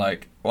point. I'm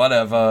like,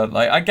 whatever,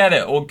 like, I get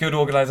it, all good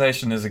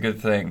organization is a good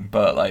thing,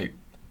 but like,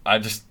 I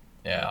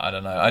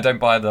don't know, I don't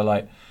buy the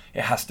like,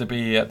 it has to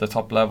be at the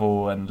top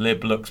level and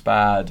lib looks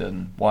bad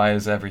and why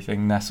is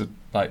everything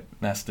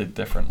nested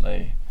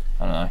differently?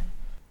 I don't know.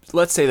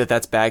 Let's say that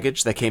that's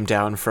baggage that came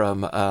down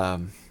from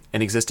an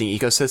existing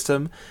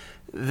ecosystem.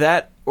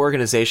 That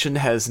organization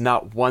has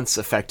not once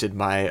affected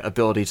my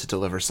ability to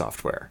deliver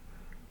software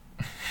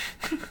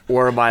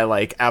or my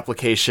like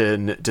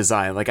application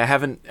design. Like it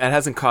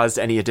hasn't caused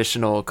any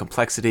additional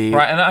complexity.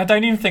 Right, and I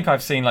don't even think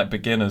I've seen like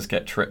beginners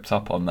get tripped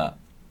up on that.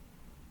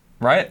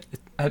 Right?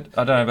 I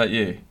don't know about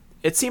you.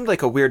 It seemed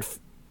like a weird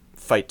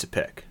fight to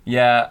pick.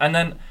 Yeah, and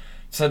then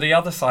so the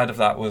other side of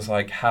that was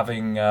like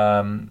having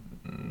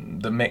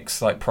the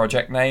mix like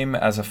project name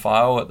as a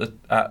file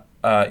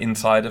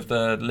inside of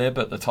the lib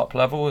at the top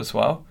level as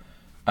well.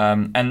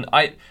 And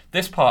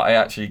this part I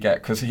actually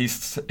get, because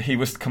he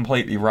was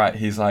completely right.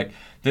 He's like,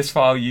 this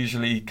file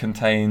usually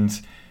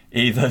contains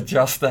either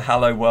just the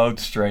hello world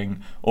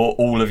string or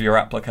all of your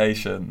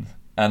application.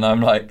 And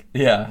I'm like,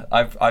 yeah,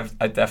 I've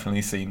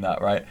definitely seen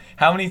that, right?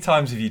 How many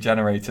times have you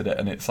generated it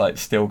and it's like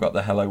still got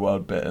the hello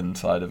world bit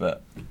inside of it?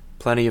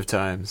 Plenty of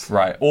times.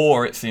 Right.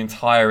 Or it's the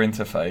entire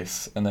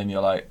interface and then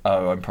you're like,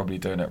 oh, I'm probably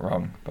doing it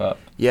wrong. But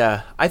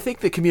yeah, I think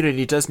the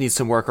community does need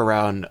some work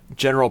around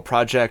general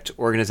project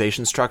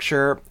organization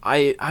structure.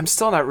 I'm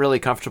still not really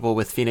comfortable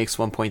with Phoenix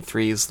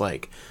 1.3's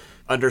like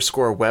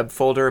 _web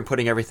folder and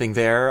putting everything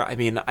there. I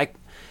mean, I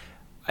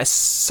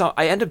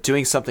end up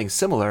doing something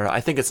similar. I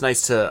think it's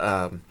nice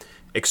to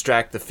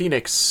extract the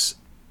Phoenix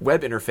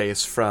web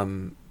interface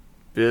from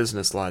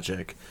business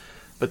logic.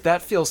 But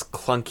that feels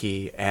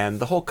clunky, and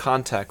the whole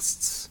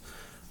contexts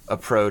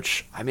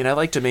approach, I mean, I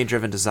like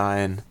domain-driven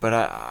design, but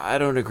I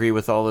don't agree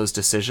with all those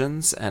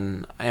decisions,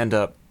 and I end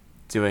up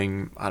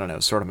doing, I don't know,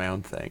 sort of my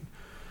own thing.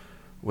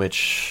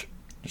 which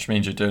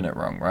means you're doing it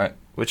wrong, right?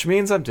 Which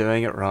means I'm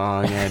doing it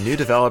wrong, and new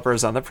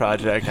developers on the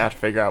project have to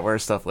figure out where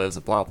stuff lives,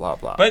 and blah, blah,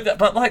 blah.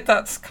 But like,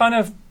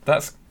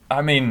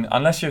 I mean,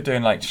 unless you're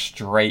doing, like,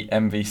 straight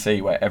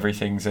MVC, where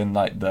everything's in,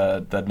 like,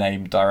 the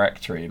name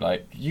directory,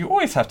 like, you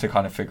always have to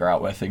kind of figure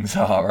out where things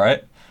are,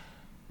 right?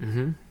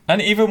 Mm-hmm.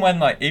 And even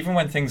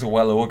when things are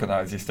well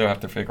organized, you still have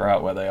to figure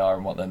out where they are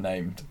and what they're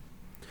named.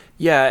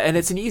 Yeah, and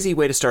it's an easy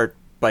way to start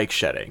bike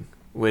shedding,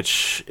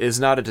 which is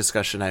not a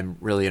discussion I'm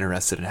really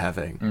interested in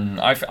having.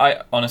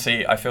 I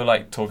honestly, I feel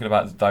like talking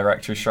about the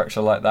directory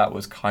structure like that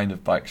was kind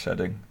of bike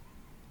shedding.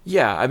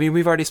 Yeah, I mean,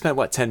 we've already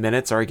spent, 10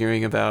 minutes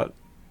arguing about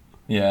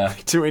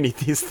doing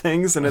these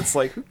things, and it's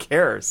like, who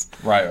cares?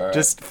 Right.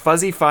 Just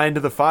fuzzy find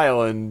the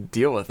file and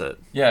deal with it.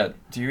 Yeah,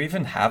 do you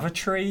even have a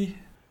tree?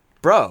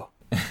 Bro,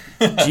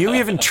 do you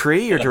even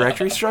tree your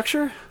directory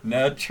structure?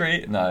 Nerd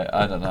tree? No,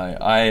 I don't know.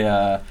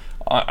 I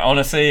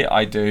honestly,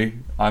 I do.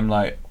 I'm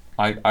like,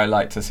 I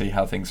like to see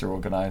how things are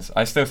organized.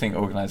 I still think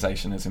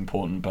organization is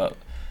important, but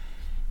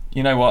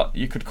you know what?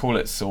 You could call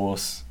it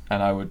source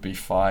and I would be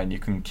fine. You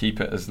can keep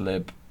it as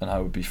lib and I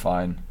would be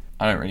fine.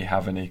 I don't really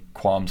have any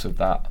qualms with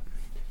that.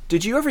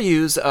 Did you ever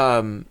use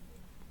an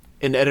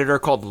editor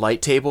called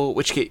Lighttable,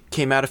 which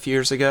came out a few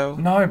years ago?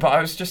 No, but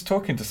I was just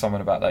talking to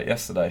someone about that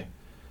yesterday.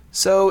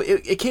 So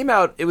it came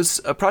out, it was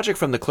a project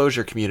from the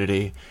Clojure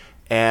community,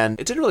 and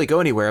it didn't really go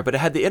anywhere, but it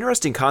had the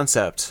interesting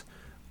concept,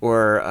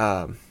 or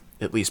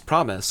at least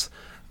promise,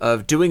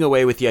 of doing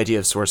away with the idea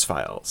of source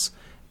files.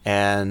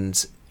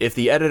 And if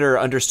the editor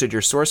understood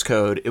your source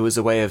code, it was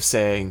a way of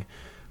saying,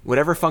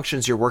 whatever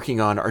functions you're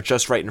working on are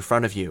just right in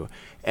front of you.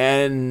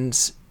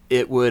 And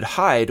it would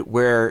hide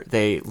where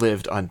they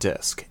lived on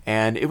disk.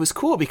 And it was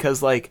cool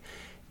because, like,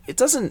 it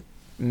doesn't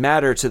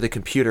matter to the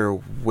computer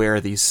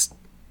where this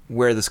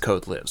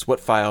code lives, what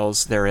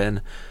files they're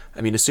in.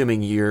 I mean,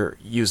 assuming you're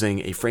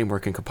using a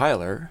framework and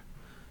compiler,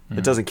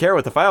 it doesn't care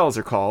what the files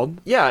are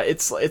called. Yeah,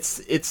 it's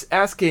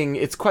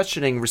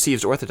questioning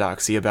received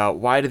orthodoxy about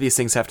why do these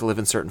things have to live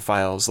in certain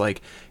files?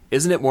 Like,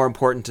 isn't it more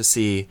important to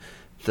see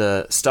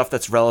the stuff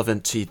that's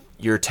relevant to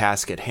your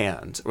task at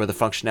hand or the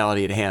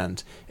functionality at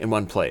hand in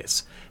one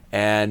place?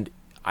 And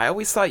I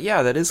always thought,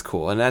 yeah, that is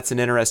cool, and that's an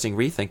interesting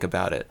rethink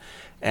about it.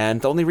 And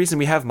the only reason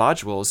we have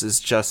modules is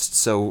just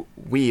so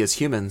we as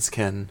humans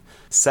can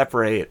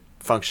separate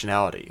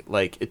functionality.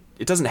 Like,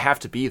 it doesn't have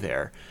to be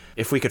there.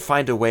 If we could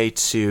find a way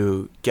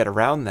to get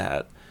around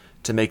that,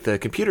 to make the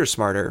computer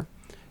smarter,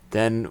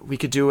 then we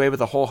could do away with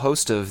a whole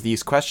host of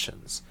these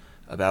questions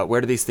about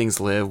where do these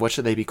things live, what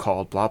should they be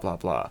called, blah, blah,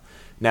 blah.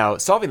 Now,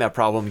 solving that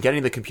problem,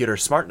 getting the computer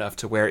smart enough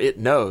to where it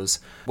knows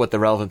what the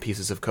relevant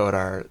pieces of code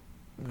are,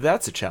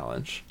 that's a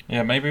challenge.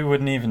 Yeah, maybe we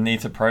wouldn't even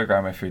need to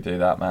program if we do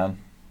that, man.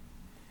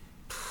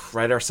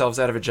 Write ourselves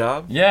out of a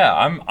job? Yeah,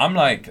 I'm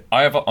like,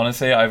 I've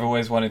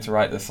always wanted to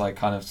write this, like,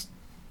 kind of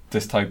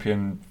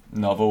dystopian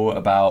novel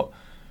about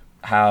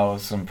how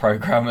some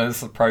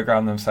programmers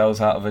program themselves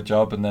out of a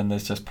job, and then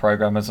there's just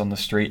programmers on the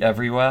street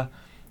everywhere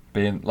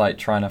being, like,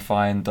 trying to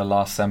find the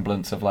last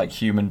semblance of, like,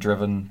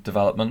 human-driven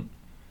development.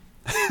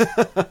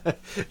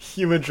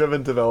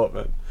 Human-driven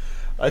development.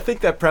 I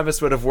think that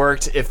premise would have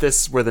worked if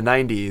this were the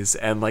 90s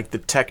and, like, the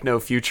techno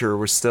future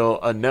were still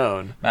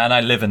unknown. Man,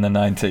 I live in the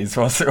 90s.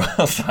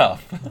 What's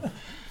up?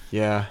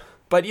 Yeah.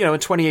 But, in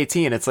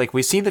 2018, it's like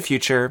we've seen the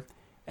future,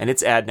 and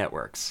it's ad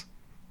networks.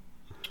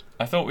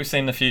 I thought we've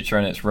seen the future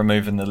and it's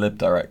removing the lib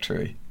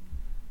directory.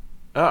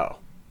 Oh.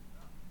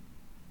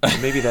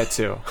 Maybe that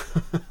too.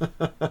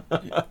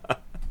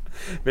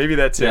 Maybe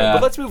that too. Yeah.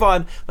 But let's move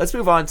on. Let's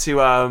move on to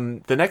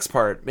the next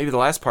part, maybe the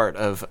last part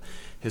of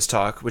his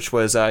talk, which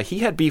was he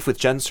had beef with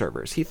gen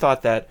servers. He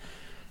thought that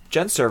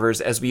gen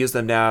servers, as we use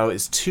them now,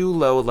 is too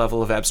low a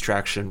level of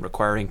abstraction,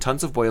 requiring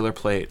tons of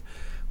boilerplate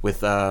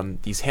with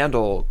these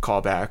handle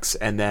callbacks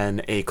and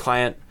then a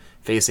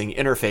client-facing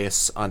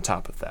interface on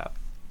top of that.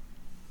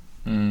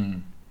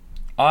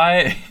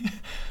 I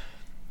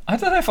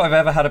don't know if I've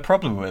ever had a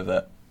problem with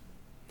it.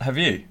 Have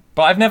you?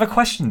 But I've never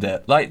questioned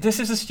it. Like, this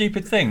is a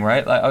stupid thing,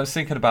 right? Like, I was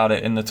thinking about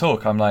it in the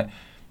talk. I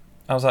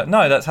was like,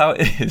 no, that's how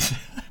it is.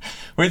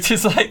 Which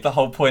is, like, the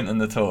whole point in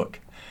the talk.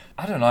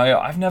 I don't know.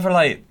 I've never,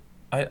 like...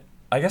 I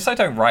guess I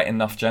don't write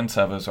enough gen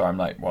servers where I'm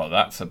like, well,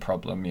 that's a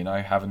problem,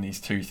 having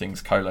these two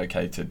things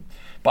co-located.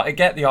 But I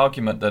get the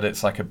argument that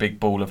it's like a big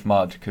ball of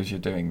mud because you're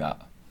doing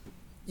that.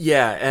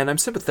 Yeah, and I'm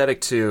sympathetic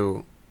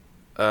to...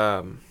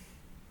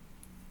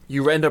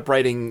 you end up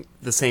writing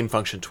the same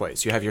function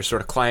twice. You have your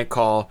sort of client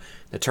call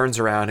that turns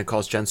around and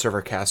calls gen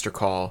server caster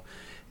call.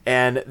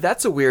 And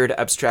that's a weird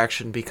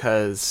abstraction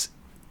because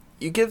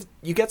you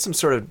get some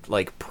sort of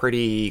like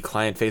pretty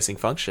client-facing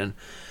function,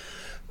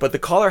 but the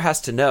caller has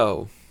to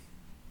know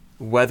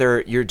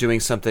whether you're doing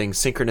something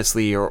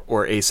synchronously or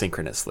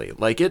asynchronously.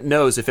 Like, it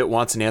knows if it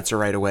wants an answer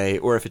right away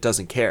or if it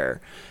doesn't care.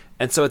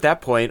 And so at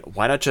that point,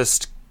 why not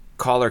just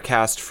call or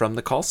cast from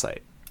the call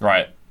site?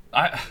 Right.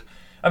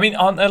 I mean,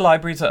 aren't there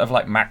libraries that have,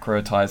 like,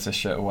 macrotized this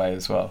shit away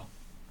as well?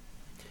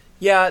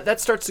 Yeah, that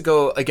starts to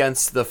go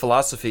against the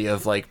philosophy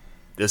of, like,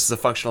 this is a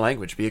functional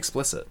language, be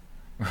explicit.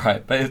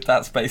 Right, but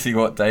that's basically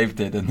what Dave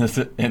did in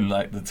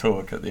the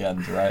talk at the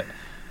end, right?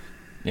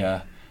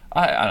 Yeah,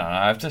 I don't know.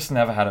 I've just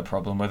never had a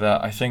problem with it.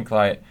 I think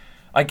like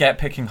I get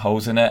picking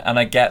holes in it, and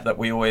I get that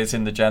we always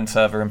in the Gen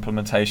server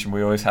implementation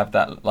we always have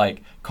that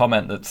like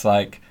comment that's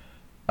like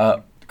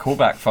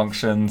callback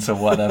functions or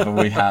whatever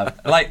we have.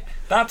 Like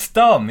that's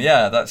dumb.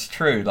 Yeah, that's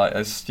true. Like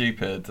it's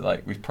stupid.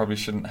 Like we probably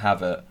shouldn't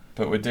have it.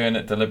 But we're doing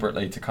it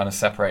deliberately to kind of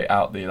separate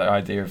out the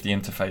idea of the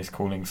interface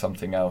calling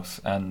something else.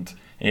 And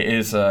it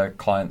is a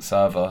client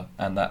server,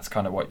 and that's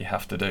kind of what you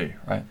have to do,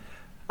 right?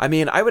 I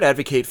mean, I would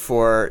advocate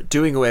for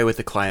doing away with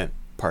the client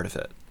part of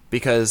it.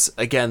 Because,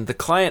 again, the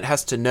client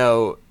has to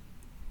know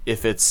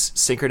if it's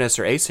synchronous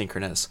or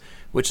asynchronous,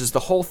 which is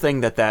the whole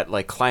thing that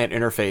like client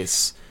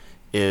interface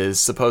is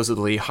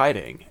supposedly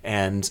hiding.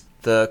 And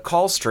the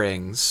call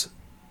strings,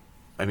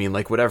 I mean,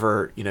 like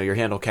whatever, your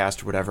handle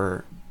cast or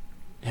whatever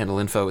handle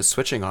info is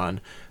switching on,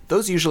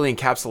 those usually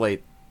encapsulate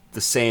the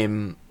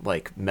same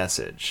like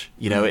message.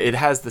 It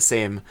has the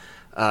same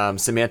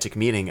semantic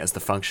meaning as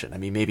the function. I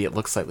mean, maybe it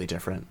looks slightly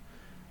different,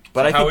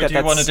 but I think how would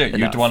you want to do it?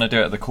 You'd want to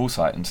do it at the call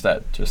site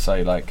instead. Just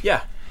say like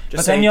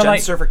just say Gen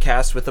server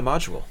cast with the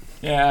module.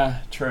 Yeah,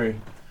 true.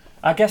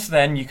 I guess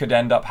then you could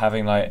end up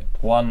having like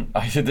one.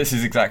 This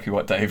is exactly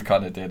what Dave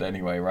kind of did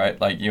anyway, right?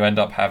 Like you end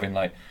up having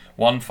like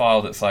one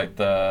file that's like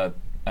the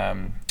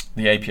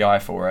API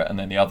for it, and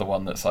then the other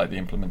one that's like the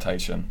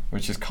implementation,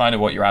 which is kind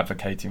of what you're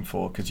advocating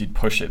for, because you'd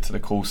push it to the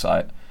call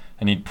site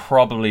and you'd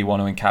probably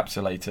want to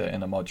encapsulate it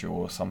in a module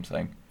or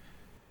something.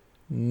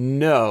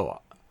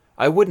 No,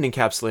 I wouldn't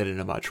encapsulate it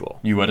in a module.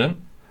 You wouldn't?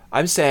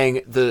 I'm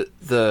saying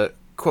the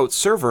quote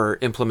server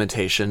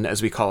implementation,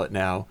 as we call it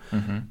now,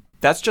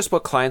 that's just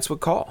what clients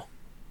would call.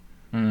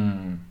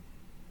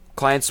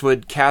 Clients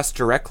would cast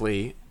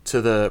directly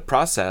to the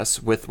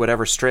process with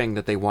whatever string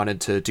that they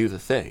wanted to do the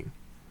thing.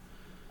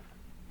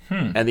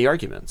 And the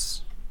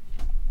arguments.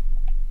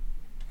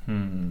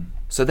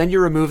 So then you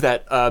remove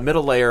that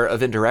middle layer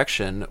of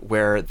indirection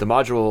where the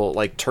module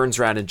like turns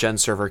around and Gen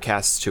server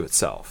casts to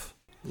itself.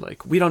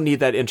 Like we don't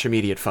need that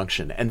intermediate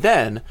function. And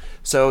then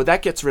so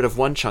that gets rid of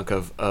one chunk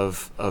of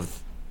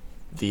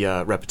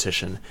the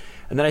repetition.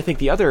 And then I think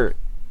the other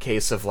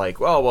case of like,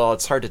 well,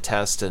 it's hard to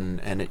test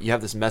and you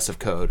have this mess of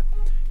code.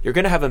 You're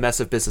going to have a mess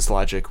of business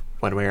logic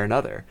one way or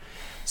another.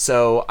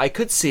 So I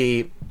could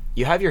see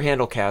you have your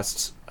handle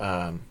casts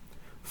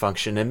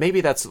function, and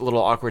maybe that's a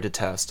little awkward to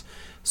test.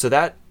 So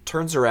that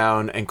turns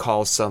around and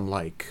calls some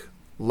like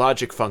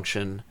logic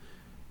function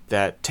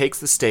that takes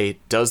the state,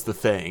 does the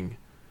thing,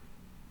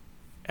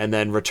 and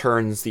then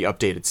returns the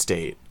updated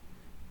state.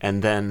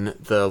 And then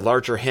the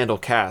larger handle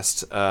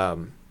cast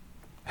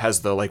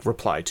has the like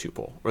reply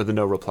tuple or the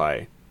no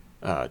reply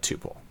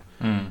tuple.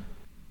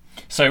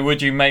 So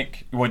would you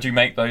make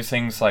those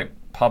things like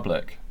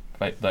public,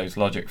 like those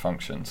logic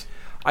functions?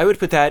 I would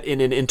put that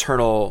in an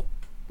internal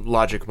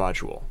logic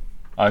module.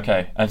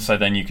 Okay, and so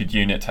then you could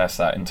unit test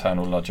that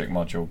internal logic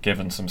module.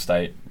 Given some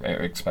state,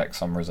 expect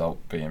some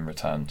result being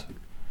returned.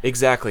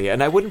 Exactly,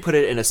 and I wouldn't put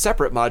it in a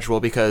separate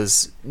module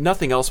because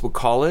nothing else would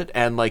call it,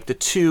 and like the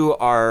two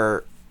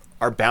are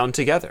bound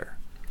together.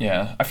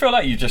 Yeah, I feel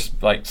like you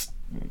just like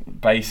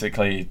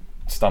basically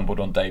stumbled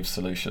on Dave's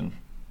solution.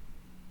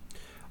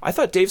 I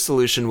thought Dave's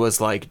solution was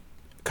like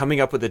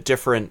coming up with a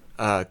different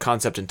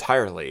concept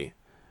entirely,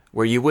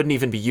 where you wouldn't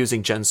even be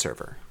using Gen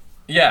server.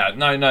 Yeah,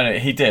 no,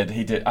 he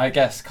did. I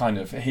guess kind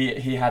of.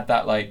 He had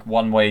that like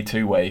one-way,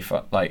 two-way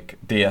for like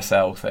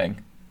DSL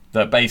thing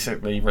that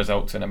basically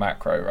results in a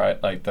macro,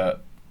 right? Like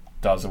that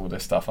does all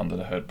this stuff under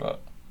the hood,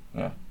 but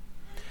yeah.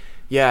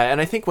 Yeah, and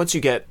I think once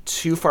you get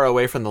too far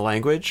away from the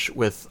language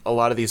with a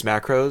lot of these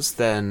macros,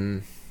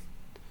 then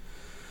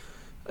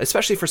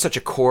especially for such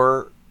a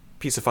core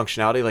piece of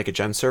functionality like a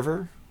Gen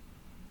server,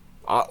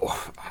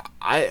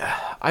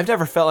 I've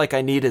never felt like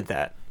I needed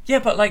that. Yeah,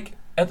 but like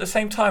at the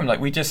same time, like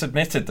we just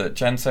admitted that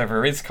Gen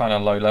server is kind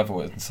of low level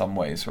in some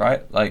ways,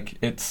 right? Like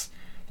it's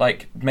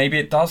like maybe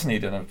it does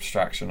need an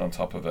abstraction on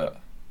top of it,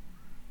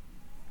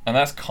 and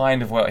that's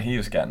kind of what he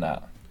was getting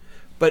at.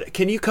 But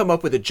can you come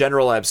up with a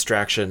general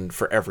abstraction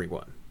for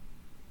everyone?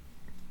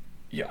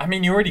 Yeah, I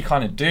mean you already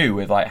kind of do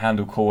with like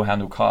handle call,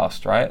 handle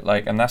cast, right?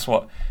 Like, and that's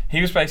what he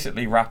was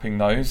basically wrapping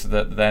those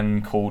that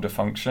then called a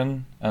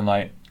function, and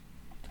like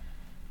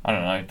I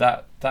don't know,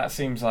 that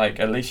seems like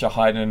at least you're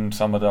hiding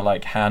some of the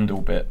like handle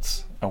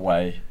bits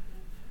away.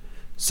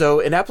 So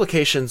in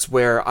applications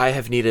where I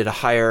have needed a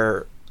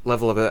higher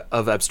level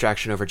of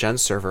abstraction over Gen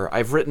server,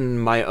 I've written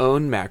my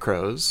own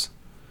macros.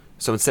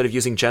 So instead of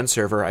using Gen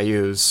server, I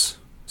use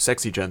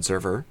Sexy Gen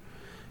server,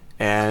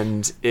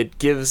 and it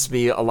gives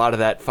me a lot of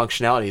that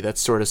functionality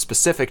that's sort of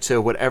specific to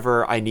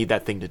whatever I need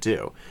that thing to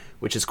do,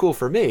 which is cool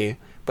for me,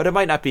 but it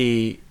might not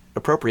be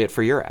appropriate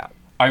for your app.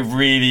 I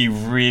really,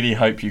 really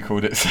hope you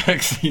called it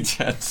Sexy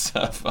Gen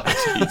server.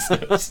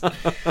 Jesus.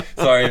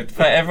 Sorry,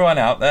 for everyone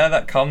out there,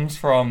 that comes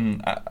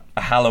from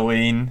a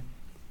Halloween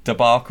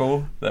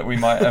debacle that we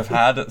might have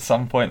had at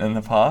some point in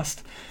the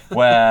past,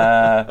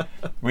 where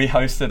we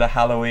hosted a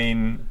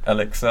Halloween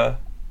Elixir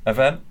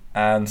event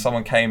and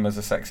someone came as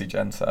a Sexy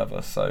Gen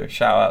server. So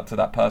shout out to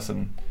that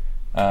person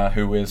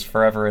who is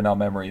forever in our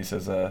memories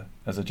as a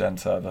gen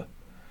server.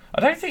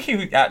 I don't think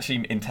he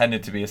actually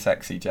intended to be a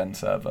sexy gen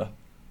server.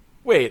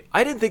 Wait,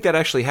 I didn't think that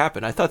actually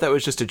happened. I thought that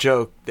was just a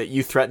joke that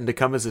you threatened to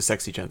come as a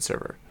sexy gen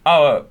server.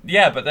 Oh,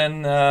 yeah, but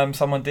then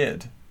someone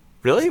did.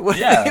 Really? What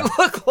Yeah. did they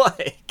look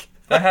like?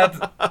 They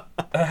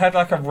had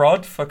like a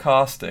rod for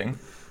casting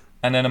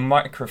and then a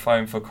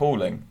microphone for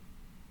calling.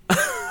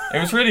 It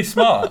was really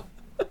smart.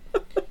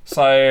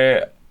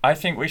 So I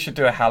think we should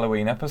do a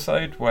Halloween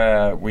episode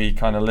where we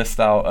kind of list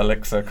out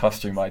Elixir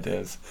costume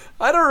ideas.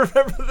 I don't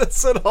remember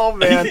this at all,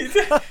 man.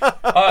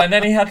 Oh, and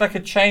then he had like a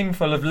chain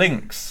full of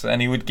links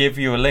and he would give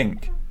you a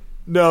link.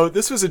 No,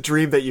 this was a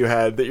dream that you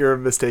had that you're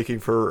mistaking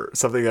for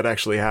something that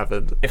actually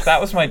happened. If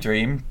that was my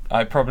dream,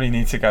 I probably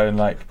need to go and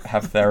like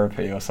have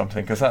therapy or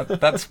something, because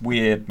that's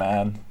weird,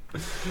 man.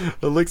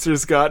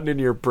 Elixir's gotten in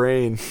your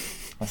brain.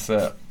 That's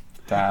it.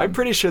 Damn. I'm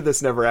pretty sure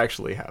this never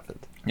actually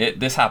happened.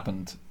 This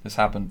happened.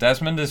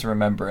 Desmond is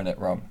remembering it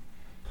wrong.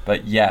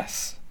 But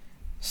yes.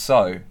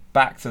 So,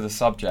 back to the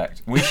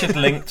subject. We should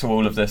link to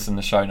all of this in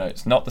the show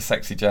notes. Not the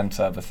sexy gen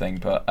server thing,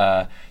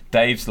 but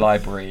Dave's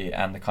library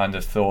and the kind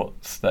of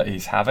thoughts that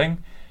he's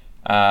having.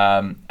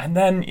 And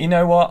then, you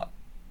know what?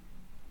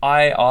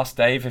 I asked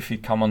Dave if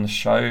he'd come on the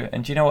show,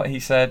 and do you know what he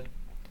said?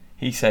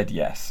 He said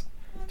yes.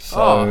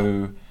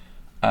 So,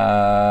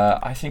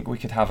 I think we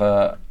could have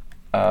a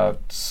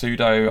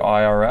pseudo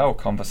IRL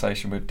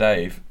conversation with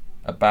Dave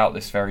about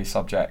this very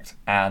subject,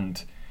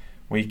 and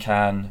we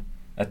can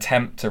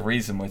attempt to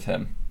reason with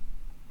him.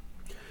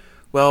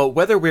 Well,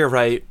 whether we're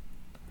right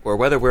or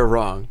whether we're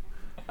wrong,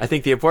 I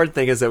think the important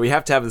thing is that we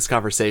have to have this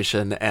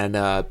conversation and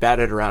bat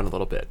it around a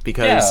little bit,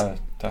 because Yeah,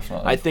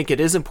 definitely. I think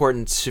it is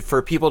important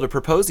for people to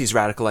propose these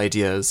radical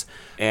ideas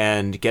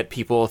and get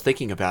people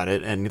thinking about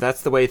it, and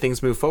that's the way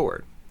things move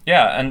forward.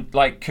 Yeah, and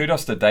like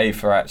kudos to Dave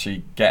for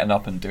actually getting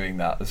up and doing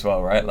that as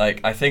well, right? Like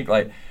I think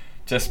like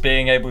just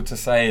being able to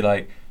say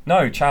like,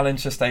 no,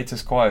 challenge the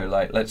status quo,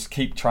 like let's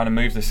keep trying to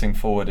move this thing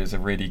forward is a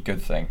really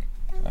good thing.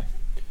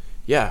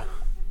 Yeah.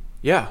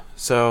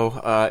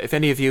 So if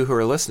any of you who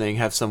are listening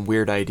have some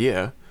weird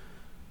idea,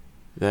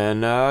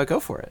 then go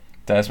for it.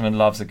 Desmond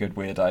loves a good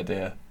weird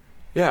idea.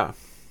 Yeah,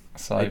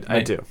 So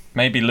I do.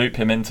 Maybe loop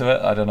him into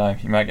it. I don't know.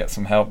 You might get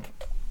some help.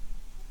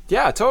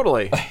 Yeah,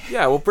 totally.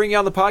 Yeah, we'll bring you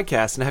on the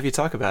podcast and have you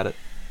talk about it.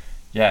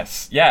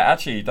 Yes. Yeah,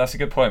 actually, that's a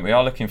good point. We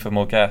are looking for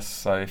more guests.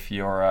 So if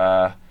you're,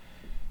 I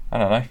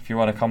don't know, if you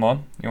want to come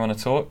on, you want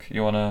to talk,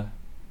 you want to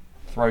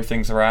throw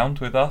things around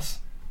with us,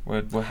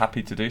 we're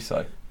happy to do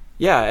so.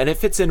 Yeah, and it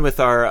fits in with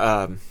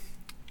our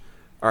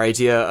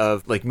idea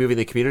of like moving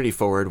the community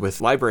forward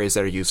with libraries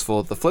that are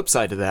useful. The flip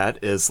side to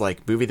that is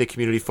like moving the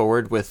community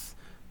forward with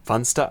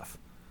fun stuff.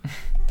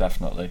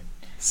 Definitely.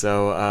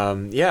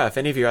 So yeah, if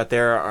any of you out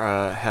there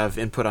have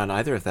input on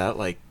either of that,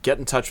 like get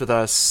in touch with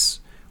us.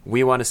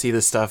 We want to see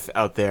this stuff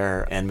out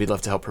there, and we'd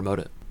love to help promote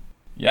it.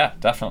 Yeah,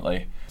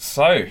 definitely.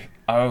 So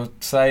I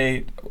would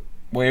say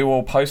we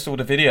will post all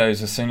the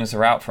videos as soon as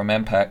they're out from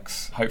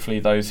MPEX. Hopefully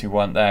those who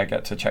weren't there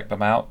get to check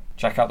them out.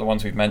 Check out the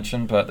ones we've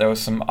mentioned, but there were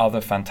some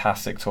other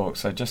fantastic talks.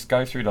 So just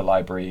go through the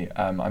library.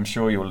 I'm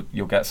sure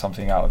you'll get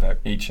something out of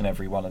each and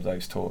every one of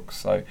those talks.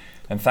 So,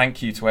 and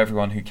thank you to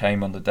everyone who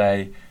came on the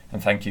day,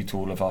 and thank you to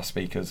all of our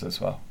speakers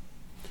as well.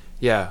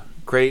 Yeah,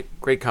 great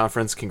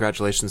conference.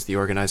 Congratulations to the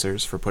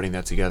organizers for putting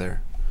that together.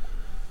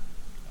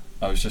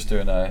 I was just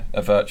doing a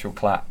virtual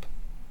clap.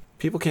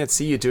 People can't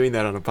see you doing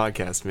that on a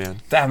podcast, man.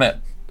 Damn it.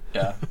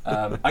 Yeah.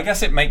 I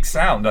guess it makes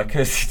sound. I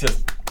could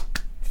just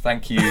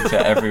thank you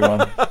to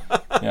everyone.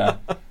 Yeah.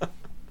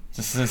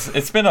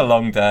 It's been a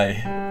long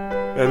day.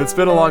 And it's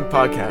been a long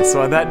podcast.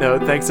 So on that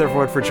note, thanks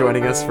everyone for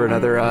joining us for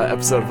another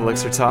episode of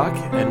Elixir Talk,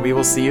 and we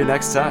will see you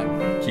next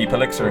time. Keep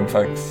elixiring,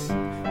 folks.